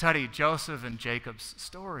 when we study Joseph and Jacob's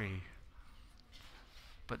story.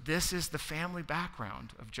 But this is the family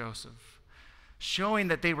background of Joseph, showing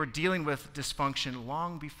that they were dealing with dysfunction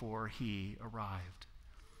long before he arrived.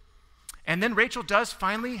 And then Rachel does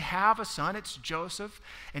finally have a son. It's Joseph.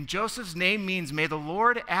 And Joseph's name means, may the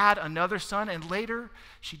Lord add another son. And later,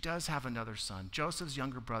 she does have another son, Joseph's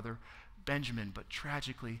younger brother, Benjamin. But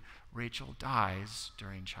tragically, Rachel dies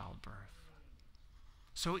during childbirth.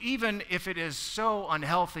 So even if it is so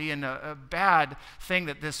unhealthy and a bad thing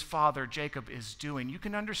that this father, Jacob, is doing, you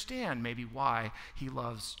can understand maybe why he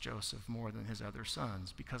loves Joseph more than his other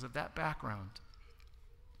sons, because of that background.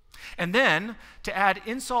 And then, to add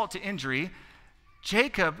insult to injury,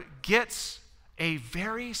 Jacob gets a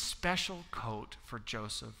very special coat for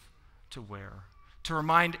Joseph to wear, to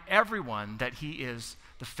remind everyone that he is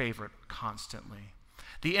the favorite constantly.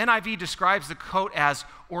 The NIV describes the coat as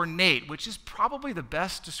ornate, which is probably the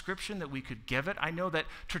best description that we could give it. I know that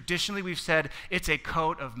traditionally we've said it's a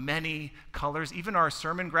coat of many colors. Even our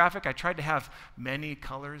sermon graphic, I tried to have many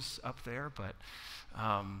colors up there, but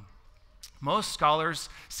most scholars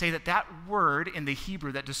say that that word in the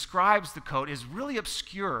Hebrew that describes the coat is really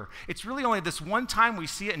obscure. It's really only this one time we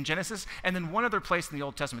see it in Genesis and then one other place in the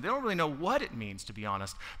Old Testament. They don't really know what it means, to be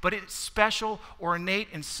honest, but it's special or ornate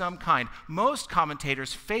in some kind. Most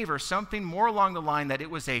commentators favor something more along the line that it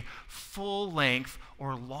was a full-length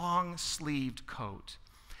or long-sleeved coat.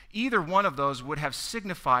 Either one of those would have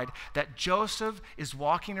signified that Joseph is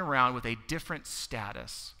walking around with a different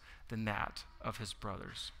status than that of his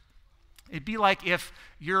brothers. It'd be like if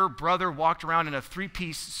your brother walked around in a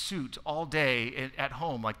three-piece suit all day at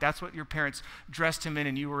home. Like that's what your parents dressed him in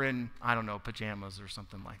and you were in, I don't know, pajamas or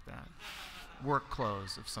something like that. Work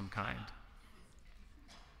clothes of some kind.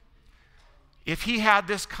 If he had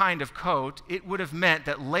this kind of coat, it would have meant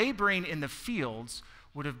that laboring in the fields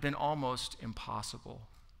would have been almost impossible.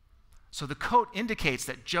 So the coat indicates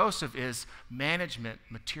that Joseph is management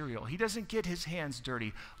material. He doesn't get his hands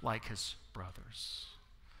dirty like his brothers.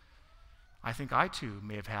 I think I too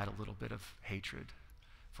may have had a little bit of hatred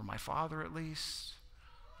for my father at least,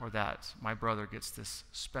 or that my brother gets this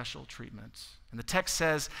special treatment. And the text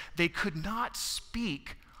says they could not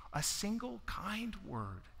speak a single kind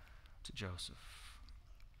word to Joseph.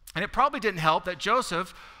 And it probably didn't help that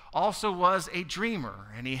Joseph also was a dreamer,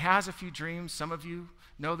 and he has a few dreams. Some of you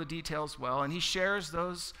know the details well, and he shares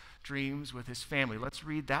those dreams with his family. Let's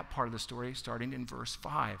read that part of the story starting in verse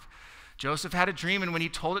 5. Joseph had a dream, and when he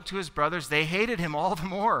told it to his brothers, they hated him all the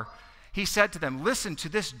more. he said to them, "Listen to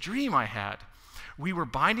this dream I had. We were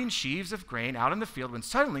binding sheaves of grain out in the field when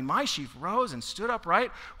suddenly my sheaf rose and stood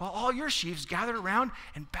upright while all your sheaves gathered around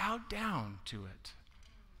and bowed down to it."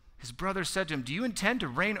 His brothers said to him, "Do you intend to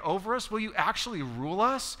reign over us? Will you actually rule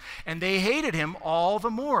us?" And they hated him all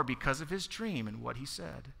the more because of his dream and what he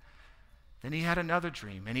said. Then he had another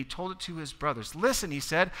dream, and he told it to his brothers. "Listen," he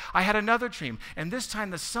said, "I had another dream, and this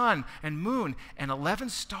time the sun and moon and 11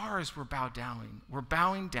 stars were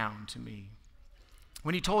bowing down to me."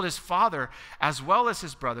 When he told his father as well as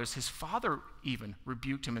his brothers, his father even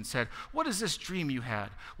rebuked him and said, "What is this dream you had?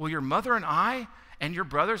 Will your mother and I and your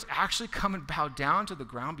brothers actually come and bow down to the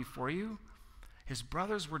ground before you?" His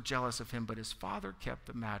brothers were jealous of him, but his father kept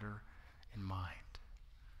the matter in mind.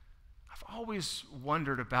 I've always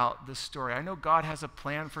wondered about this story. I know God has a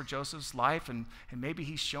plan for Joseph's life, and maybe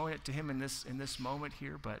he's showing it to him in this moment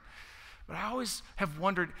here, but I always have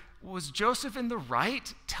wondered, was Joseph in the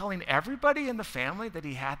right telling everybody in the family that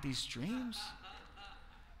he had these dreams?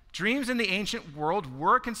 Dreams in the ancient world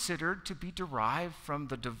were considered to be derived from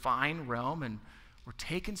the divine realm and were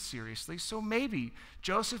taken seriously. So maybe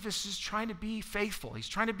Joseph is just trying to be faithful. He's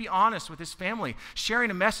trying to be honest with his family,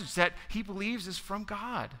 sharing a message that he believes is from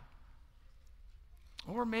God.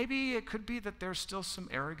 Or maybe it could be that there's still some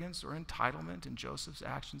arrogance or entitlement in Joseph's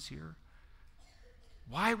actions here.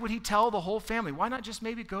 Why would he tell the whole family? Why not just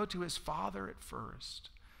maybe go to his father at first?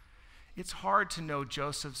 It's hard to know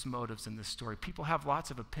Joseph's motives in this story. People have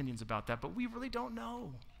lots of opinions about that, but we really don't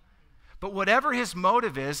know. But whatever his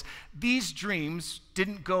motive is, these dreams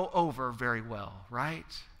didn't go over very well,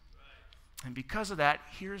 right? And because of that,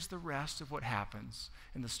 here's the rest of what happens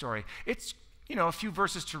in the story. It's, a few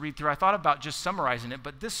verses to read through. I thought about just summarizing it,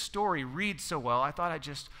 but this story reads so well, I thought I'd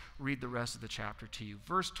just read the rest of the chapter to you.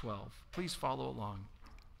 Verse 12, please follow along.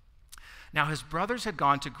 Now his brothers had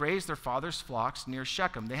gone to graze their father's flocks near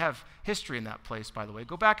Shechem. They have history in that place, by the way.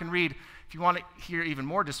 Go back and read, if you want to hear even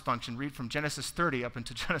more dysfunction, read from Genesis 30 up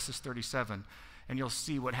into Genesis 37, and you'll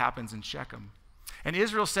see what happens in Shechem. And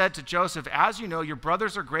Israel said to Joseph, "As you know, your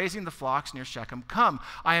brothers are grazing the flocks near Shechem. Come,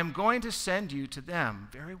 I am going to send you to them."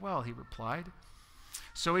 "Very well," he replied.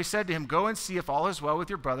 So he said to him, "Go and see if all is well with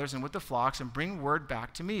your brothers and with the flocks, and bring word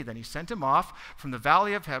back to me." Then he sent him off from the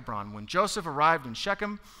valley of Hebron. When Joseph arrived in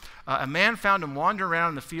Shechem, a man found him wandering around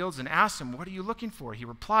in the fields and asked him, "What are you looking for?" He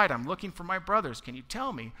replied, "I'm looking for my brothers. Can you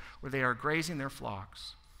tell me where they are grazing their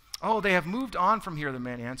flocks?" "Oh, they have moved on from here," the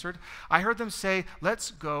man answered. "I heard them say,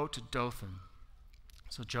 'Let's go to Dothan.'"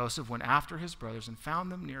 So Joseph went after his brothers and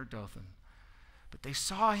found them near Dothan. But they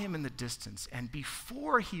saw him in the distance, and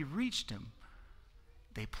before he reached him,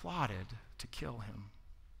 they plotted to kill him.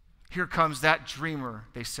 "Here comes that dreamer,"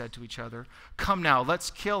 they said to each other. "Come now,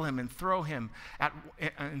 let's kill him and throw him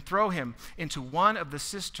into one of the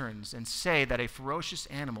cisterns and say that a ferocious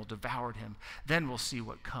animal devoured him. Then we'll see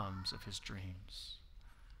what comes of his dreams."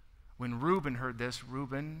 When Reuben heard this,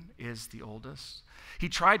 Reuben is the oldest, he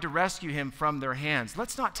tried to rescue him from their hands.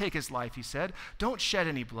 "Let's not take his life," he said. "Don't shed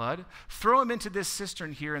any blood. Throw him into this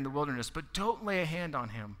cistern here in the wilderness, but don't lay a hand on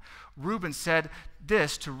him." Reuben said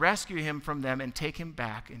this to rescue him from them and take him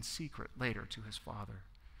back in secret later to his father.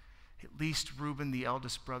 At least Reuben, the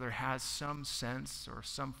eldest brother, has some sense or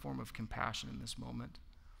some form of compassion in this moment.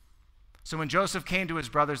 So when Joseph came to his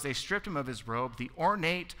brothers, they stripped him of his robe, the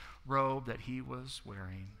ornate robe that he was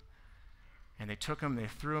wearing. And they took him, they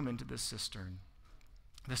threw him into the cistern.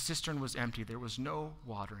 The cistern was empty. There was no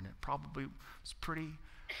water in it. Probably was a pretty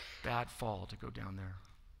bad fall to go down there.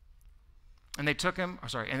 And they took him,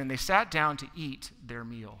 and then they sat down to eat their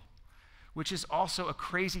meal, which is also a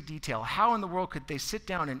crazy detail. How in the world could they sit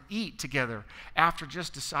down and eat together after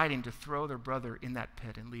just deciding to throw their brother in that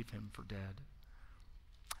pit and leave him for dead?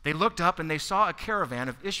 They looked up and they saw a caravan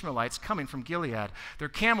of Ishmaelites coming from Gilead. Their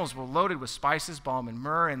camels were loaded with spices, balm, and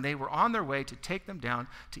myrrh, and they were on their way to take them down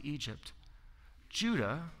to Egypt.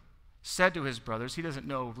 Judah said to his brothers, he doesn't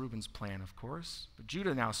know Reuben's plan, of course, but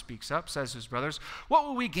Judah now speaks up, says to his brothers, "What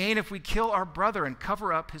will we gain if we kill our brother and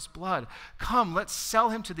cover up his blood? Come, let's sell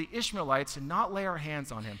him to the Ishmaelites and not lay our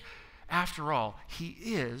hands on him. After all, he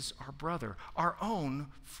is our brother, our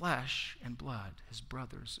own flesh and blood." His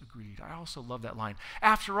brothers agreed. I also love that line.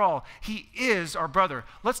 After all, he is our brother.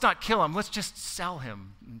 Let's not kill him. Let's just sell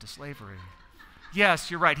him into slavery.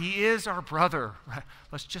 Yes, you're right. He is our brother.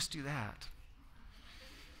 Let's just do that.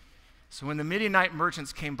 So when the Midianite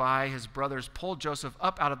merchants came by, his brothers pulled Joseph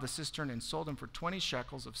up out of the cistern and sold him for 20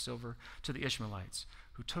 shekels of silver to the Ishmaelites,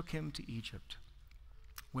 who took him to Egypt.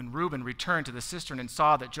 When Reuben returned to the cistern and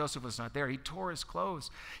saw that Joseph was not there, he tore his clothes.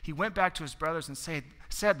 He went back to his brothers and said,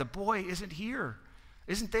 "The boy isn't here,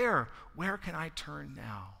 isn't there. Where can I turn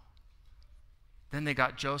now?" Then they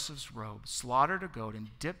got Joseph's robe, slaughtered a goat,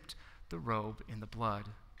 and dipped the robe in the blood.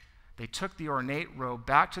 They took the ornate robe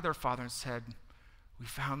back to their father and said, "We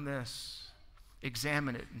found this.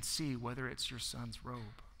 Examine it and see whether it's your son's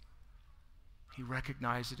robe." He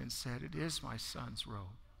recognized it and said, "It is my son's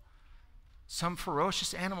robe. Some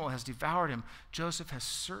ferocious animal has devoured him. Joseph has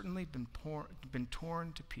certainly been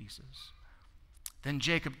torn to pieces." Then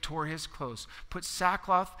Jacob tore his clothes, put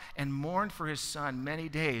sackcloth, and mourned for his son many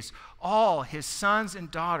days. All his sons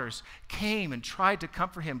and daughters came and tried to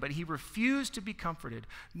comfort him, but he refused to be comforted.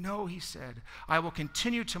 "No," he said, "I will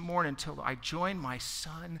continue to mourn until I join my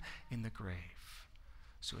son in the grave."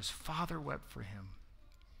 So his father wept for him.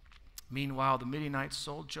 Meanwhile, the Midianites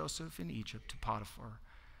sold Joseph in Egypt to Potiphar,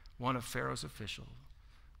 one of Pharaoh's officials,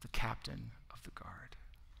 the captain of the guard.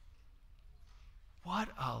 What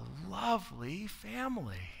a lovely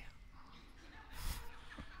family.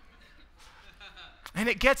 And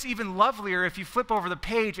it gets even lovelier if you flip over the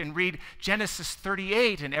page and read Genesis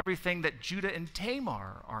 38 and everything that Judah and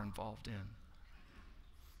Tamar are involved in.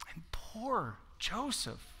 And poor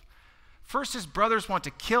Joseph. First, his brothers want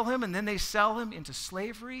to kill him, and then they sell him into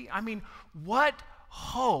slavery. I mean, what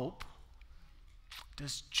hope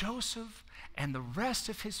does Joseph and the rest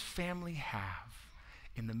of his family have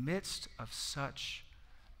in the midst of such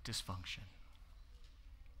dysfunction?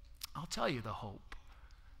 I'll tell you the hope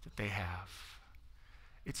that they have.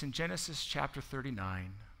 It's in Genesis chapter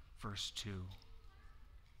 39, verse 2.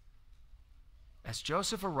 As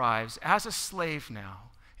Joseph arrives as a slave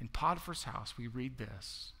now in Potiphar's house, we read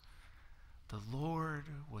this: "The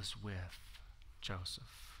Lord was with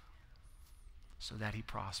Joseph, so that he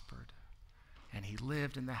prospered, and he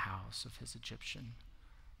lived in the house of his Egyptian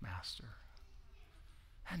master."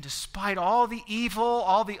 And despite all the evil,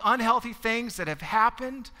 all the unhealthy things that have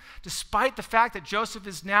happened, despite the fact that Joseph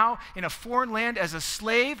is now in a foreign land as a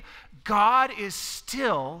slave, God is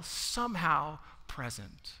still somehow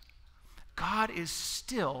present. God is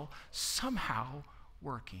still somehow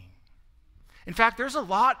working. In fact, there's a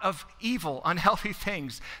lot of evil, unhealthy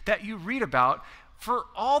things that you read about for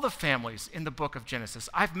all the families in the book of Genesis.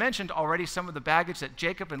 I've mentioned already some of the baggage that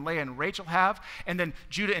Jacob and Leah and Rachel have, and then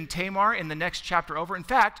Judah and Tamar in the next chapter over. In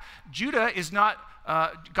fact, God is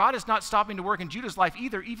not stopping to work in Judah's life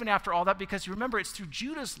either, even after all that, because you remember it's through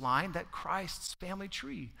Judah's line that Christ's family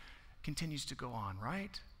tree continues to go on,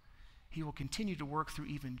 right? He will continue to work through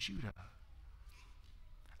even Judah.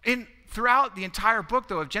 Throughout the entire book,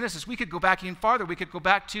 though, of Genesis, we could go back even farther. We could go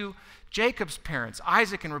back to Jacob's parents,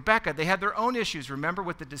 Isaac and Rebekah. They had their own issues. Remember,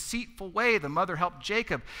 with the deceitful way the mother helped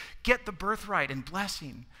Jacob get the birthright and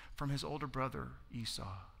blessing from his older brother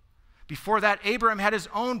Esau. Before that, Abraham had his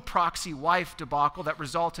own proxy wife debacle that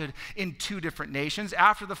resulted in 2 different nations.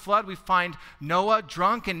 After the flood, we find Noah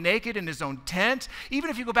drunk and naked in his own tent. Even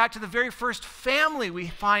if you go back to the very first family, we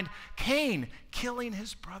find Cain killing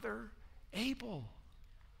his brother Abel.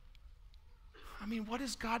 I mean, what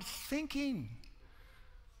is God thinking?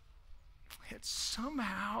 Yet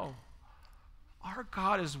somehow our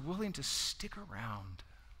God is willing to stick around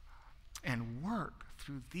and work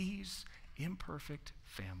through these imperfect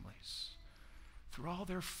families, through all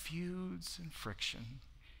their feuds and friction.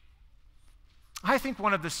 I think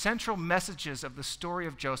one of the central messages of the story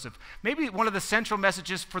of Joseph, maybe one of the central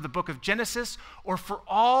messages for the book of Genesis or for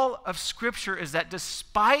all of Scripture, is that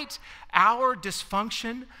despite our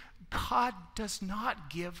dysfunction, God does not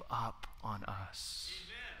give up on us.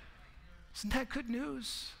 Amen. Isn't that good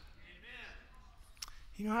news? Amen.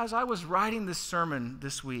 You know, as I was writing this sermon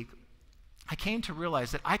this week, I came to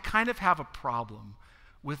realize that I kind of have a problem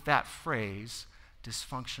with that phrase,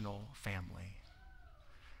 dysfunctional family.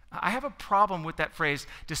 I have a problem with that phrase,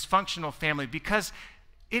 dysfunctional family, because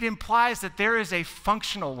it implies that there is a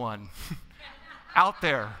functional one out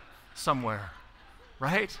there somewhere,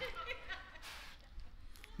 right?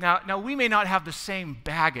 Now, we may not have the same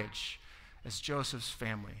baggage as Joseph's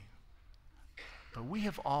family, but we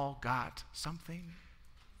have all got something.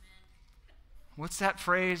 What's that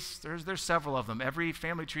phrase? There's several of them. Every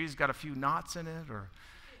family tree's got a few knots in it, or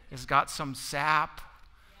it's got some sap,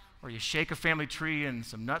 or you shake a family tree and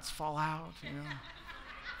some nuts fall out, you know.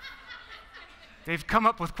 They've come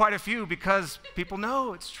up with quite a few because people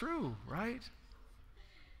know it's true, right?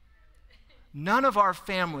 None of our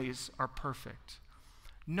families are perfect.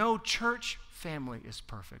 No church family is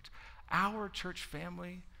perfect. Our church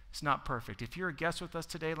family is not perfect. If you're a guest with us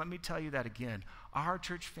today, let me tell you that again. Our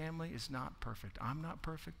church family is not perfect. I'm not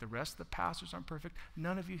perfect. The rest of the pastors aren't perfect.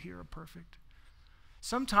 None of you here are perfect.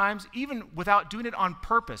 Sometimes even without doing it on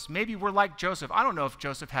purpose. Maybe we're like Joseph. I don't know if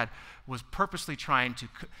Joseph was purposely trying to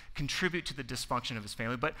contribute to the dysfunction of his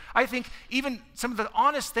family, but I think even some of the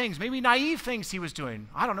honest things, maybe naive things he was doing,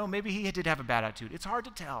 I don't know, maybe he did have a bad attitude. It's hard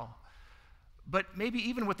to tell. But maybe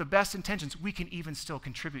even with the best intentions, we can even still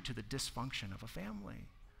contribute to the dysfunction of a family.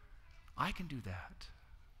 I can do that.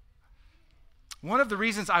 One of the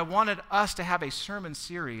reasons I wanted us to have a sermon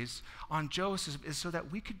series on Joseph is so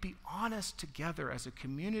that we could be honest together as a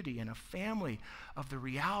community and a family of the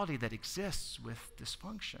reality that exists with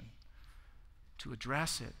dysfunction, to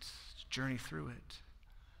address it, to journey through it.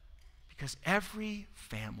 Because every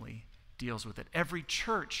family deals with it. Every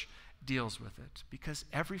church deals with it. Because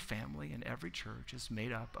every family and every church is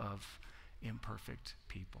made up of imperfect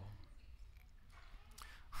people.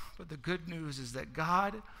 But the good news is that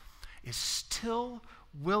God is still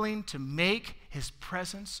willing to make his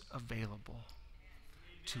presence available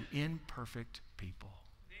to imperfect people.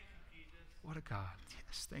 What a God.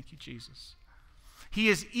 Yes, thank you, Jesus. He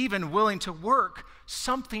is even willing to work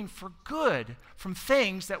something for good from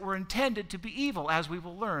things that were intended to be evil, as we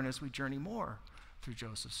will learn as we journey more through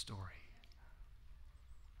Joseph's story.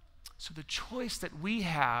 So the choice that we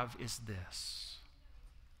have is this.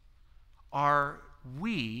 Are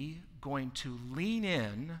we going to lean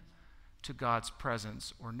in to God's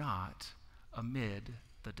presence or not amid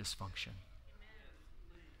the dysfunction?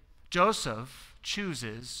 Joseph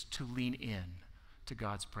chooses to lean in to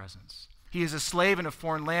God's presence. He is a slave in a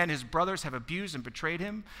foreign land. His brothers have abused and betrayed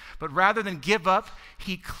him. But rather than give up,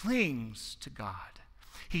 he clings to God.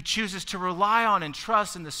 He chooses to rely on and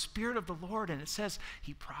trust in the Spirit of the Lord, and it says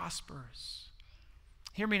he prospers.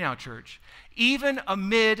 Hear me now, church. Even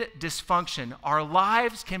amid dysfunction, our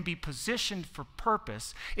lives can be positioned for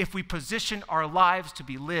purpose if we position our lives to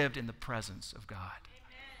be lived in the presence of God.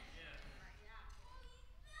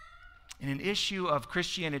 In an issue of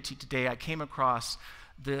Christianity Today, I came across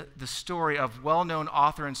the story of well-known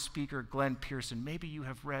author and speaker Glenn Pearson. Maybe you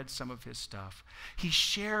have read some of his stuff. He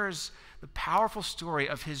shares the powerful story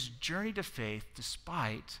of his journey to faith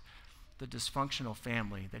despite the dysfunctional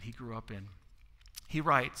family that he grew up in. He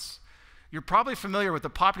writes, "You're probably familiar with the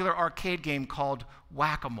popular arcade game called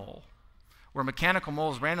Whack-A-Mole, where mechanical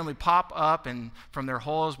moles randomly pop up and from their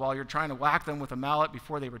holes while you're trying to whack them with a mallet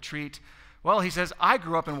before they retreat. Well," he says, "I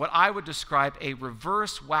grew up in what I would describe a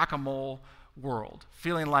reverse whack-a-mole world,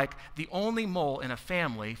 feeling like the only mole in a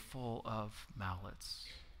family full of mallets.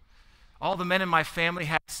 All the men in my family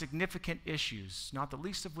had significant issues, not the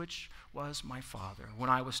least of which was my father.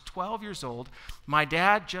 When I was 12 years old, my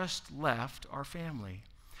dad just left our family.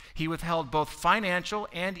 He withheld both financial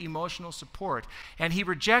and emotional support, and he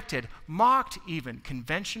rejected, mocked even,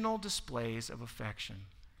 conventional displays of affection.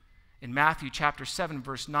 In Matthew chapter 7,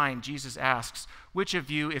 verse 9, Jesus asks, 'Which of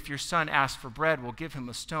you, if your son asks for bread, will give him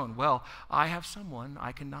a stone?' Well, I have someone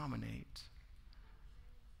I can nominate."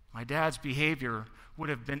 My dad's behavior would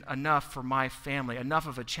have been enough for my family, enough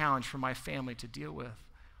of a challenge for my family to deal with.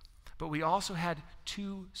 But we also had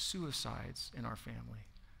 2 suicides in our family.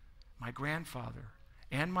 My grandfather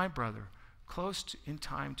and my brother, close in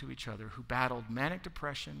time to each other, who battled manic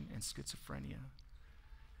depression and schizophrenia.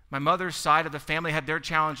 My mother's side of the family had their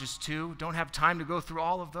challenges too. Don't have time to go through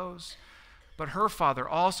all of those. But her father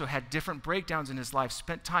also had different breakdowns in his life,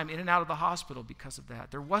 spent time in and out of the hospital because of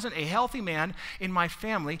that. There wasn't a healthy man in my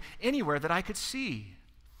family anywhere that I could see.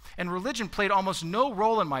 And religion played almost no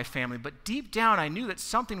role in my family, but deep down I knew that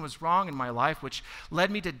something was wrong in my life, which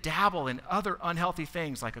led me to dabble in other unhealthy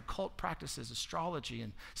things like occult practices, astrology,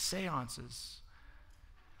 and seances.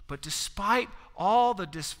 But despite all the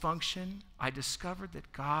dysfunction, I discovered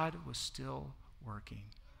that God was still working.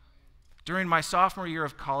 During my sophomore year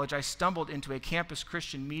of college, I stumbled into a campus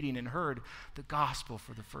Christian meeting and heard the gospel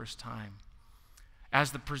for the first time.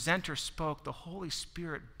 As the presenter spoke, the Holy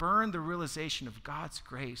Spirit burned the realization of God's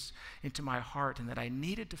grace into my heart and that I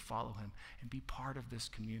needed to follow him and be part of this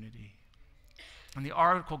community. And the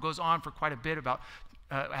article goes on for quite a bit about,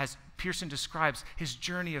 as Pearson describes, his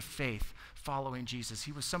journey of faith following Jesus.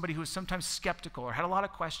 He was somebody who was sometimes skeptical or had a lot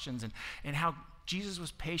of questions, and how Jesus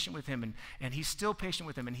was patient with him, and he's still patient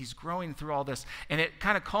with him, and he's growing through all this. And it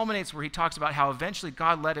kind of culminates where he talks about how eventually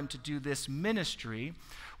God led him to do this ministry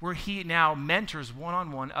where he now mentors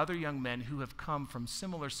one-on-one other young men who have come from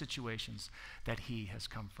similar situations that he has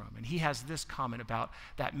come from. And he has this comment about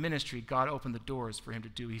that ministry God opened the doors for him to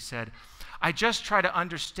do. He said, "I just try to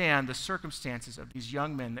understand the circumstances of these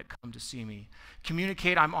young men that come to see me,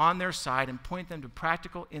 communicate I'm on their side, and point them to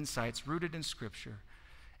practical insights rooted in Scripture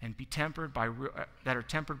and be tempered by that are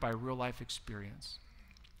tempered by real life experience.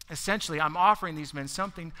 Essentially, I'm offering these men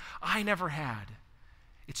something I never had.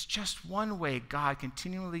 It's just one way God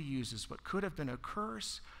continually uses what could have been a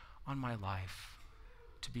curse on my life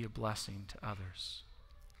to be a blessing to others.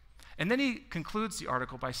 And then he concludes the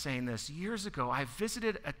article by saying this: years ago, I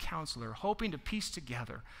visited a counselor hoping to piece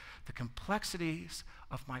together the complexities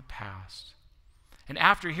of my past. And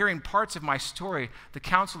after hearing parts of my story, the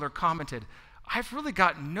counselor commented, I've really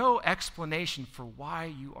got no explanation for why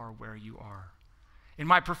you are where you are. In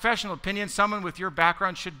my professional opinion, someone with your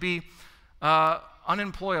background should be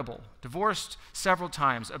unemployable, divorced several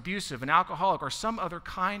times, abusive, an alcoholic, or some other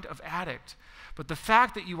kind of addict. But the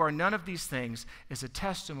fact that you are none of these things is a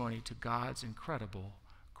testimony to God's incredible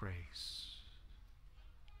grace.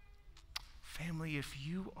 Family, if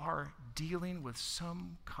you are dealing with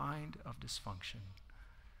some kind of dysfunction,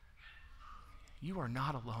 you are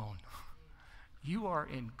not alone. You are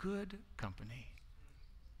in good company.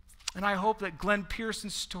 And I hope that Glenn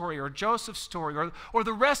Pearson's story or Joseph's story or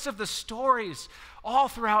the rest of the stories all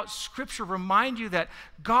throughout Scripture remind you that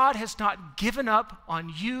God has not given up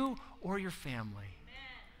on you or your family.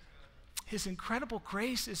 Amen. His incredible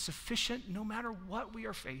grace is sufficient no matter what we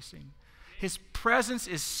are facing. His presence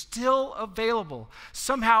is still available.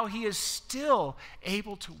 Somehow he is still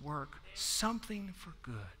able to work something for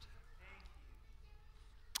good.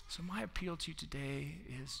 So my appeal to you today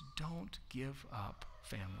is don't give up,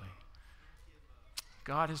 family.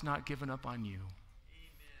 God has not given up on you.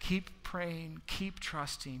 Keep praying, keep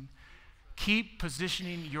trusting, keep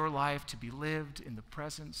positioning your life to be lived in the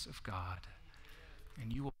presence of God,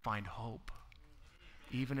 and you will find hope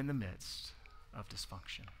even in the midst of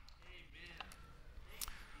dysfunction.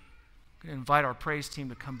 I'm going to invite our praise team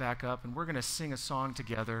to come back up, and we're going to sing a song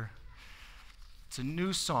together. It's a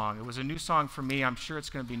new song. It was a new song for me. I'm sure it's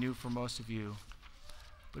going to be new for most of you.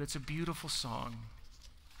 But it's a beautiful song.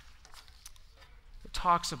 It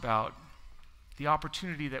talks about the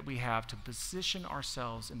opportunity that we have to position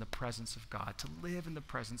ourselves in the presence of God, to live in the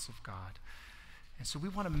presence of God. And so we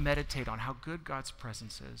want to meditate on how good God's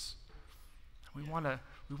presence is. We want to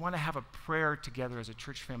have a prayer together as a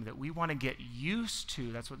church family that we want to get used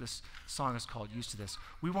to. That's what this song is called, Used to This.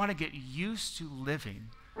 We want to get used to living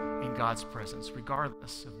in God's presence,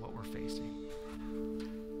 regardless of what we're facing.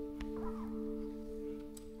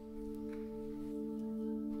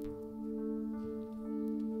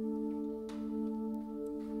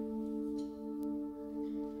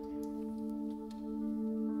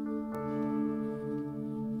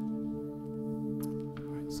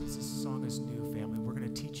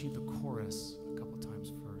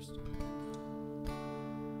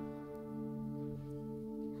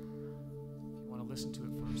 Listen to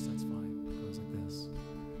it first, that's fine. It goes like this.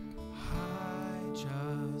 I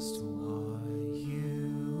just want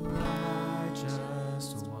you. I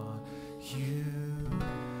just want you.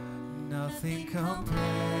 Nothing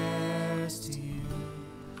compares to you.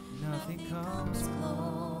 Nothing comes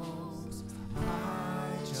close.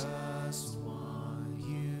 I just want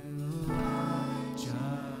you. I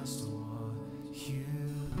just want you.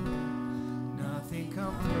 Nothing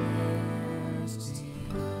compares to you.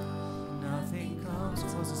 Nothing comes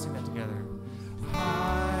close. Let's sing that together.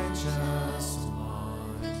 I just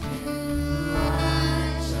want you.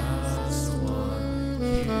 I just want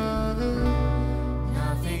you.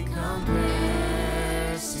 Nothing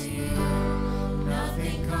compares to you.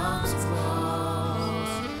 Nothing comes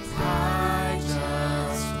close. I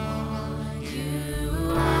just want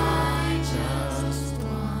you. I just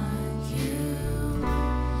want you.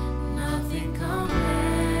 Nothing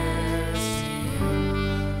compares to you.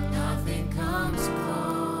 Nothing comes close.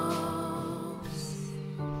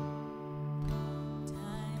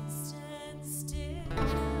 Time stands still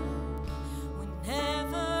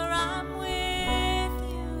whenever I'm with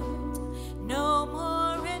you. No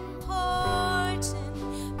more important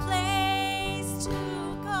place to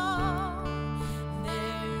go.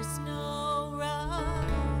 There's no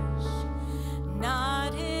rush,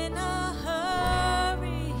 not in a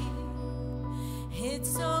hurry.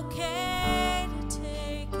 It's okay to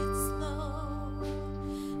take it slow.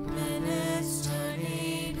 Minutes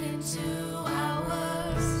turning into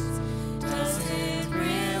hours. Does it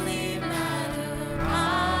really matter?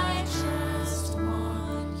 I just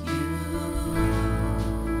want you.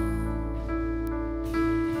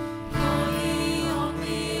 You're the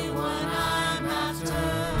only one I'm after.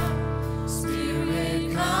 Spirit,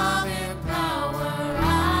 come in power.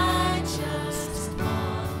 I just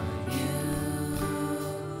want you.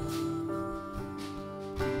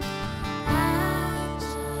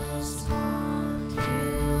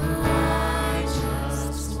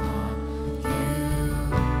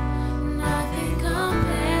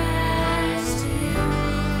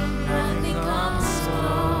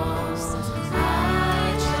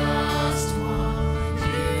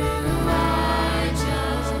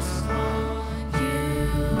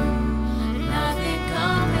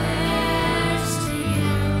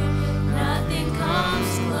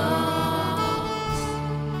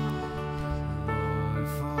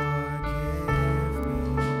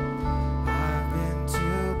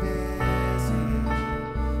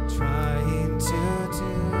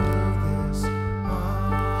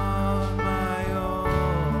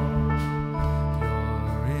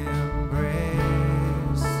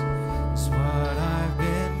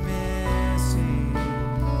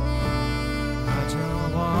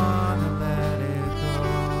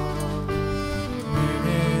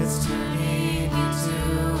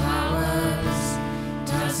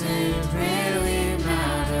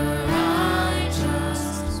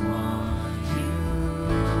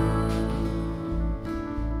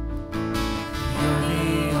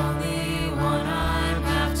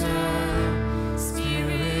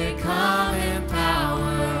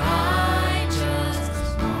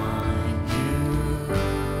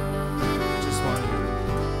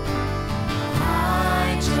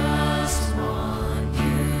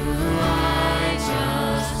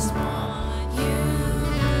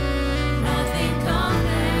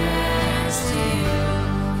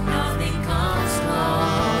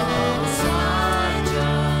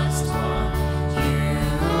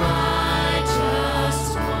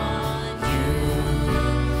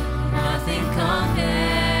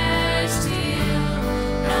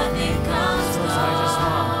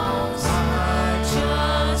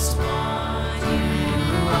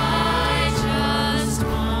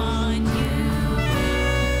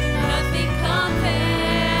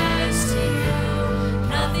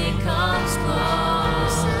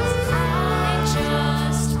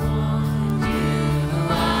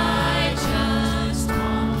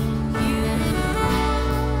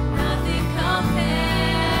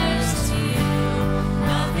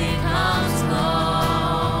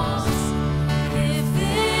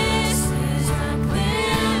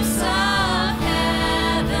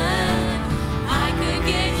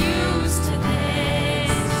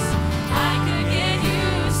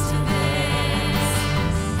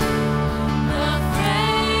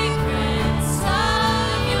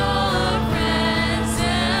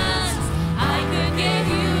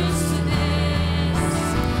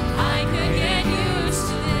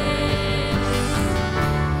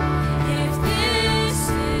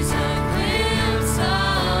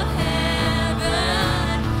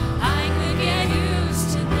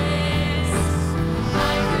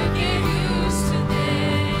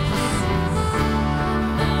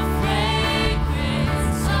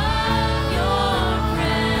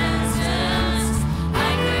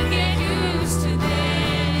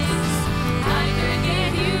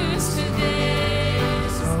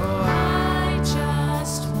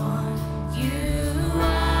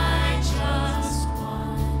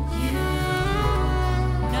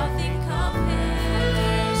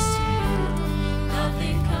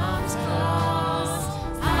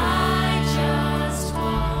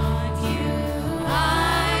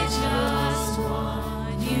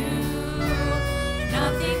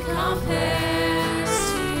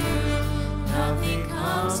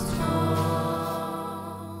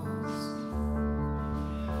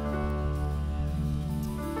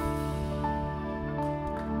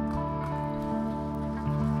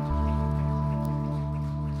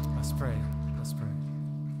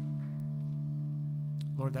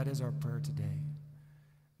 Lord, that is our prayer today.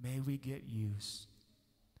 May we get used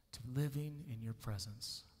to living in your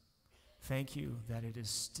presence. Thank you that it is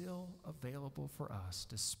still available for us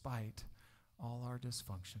despite all our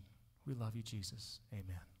dysfunction. We love you, Jesus.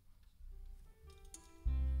 Amen.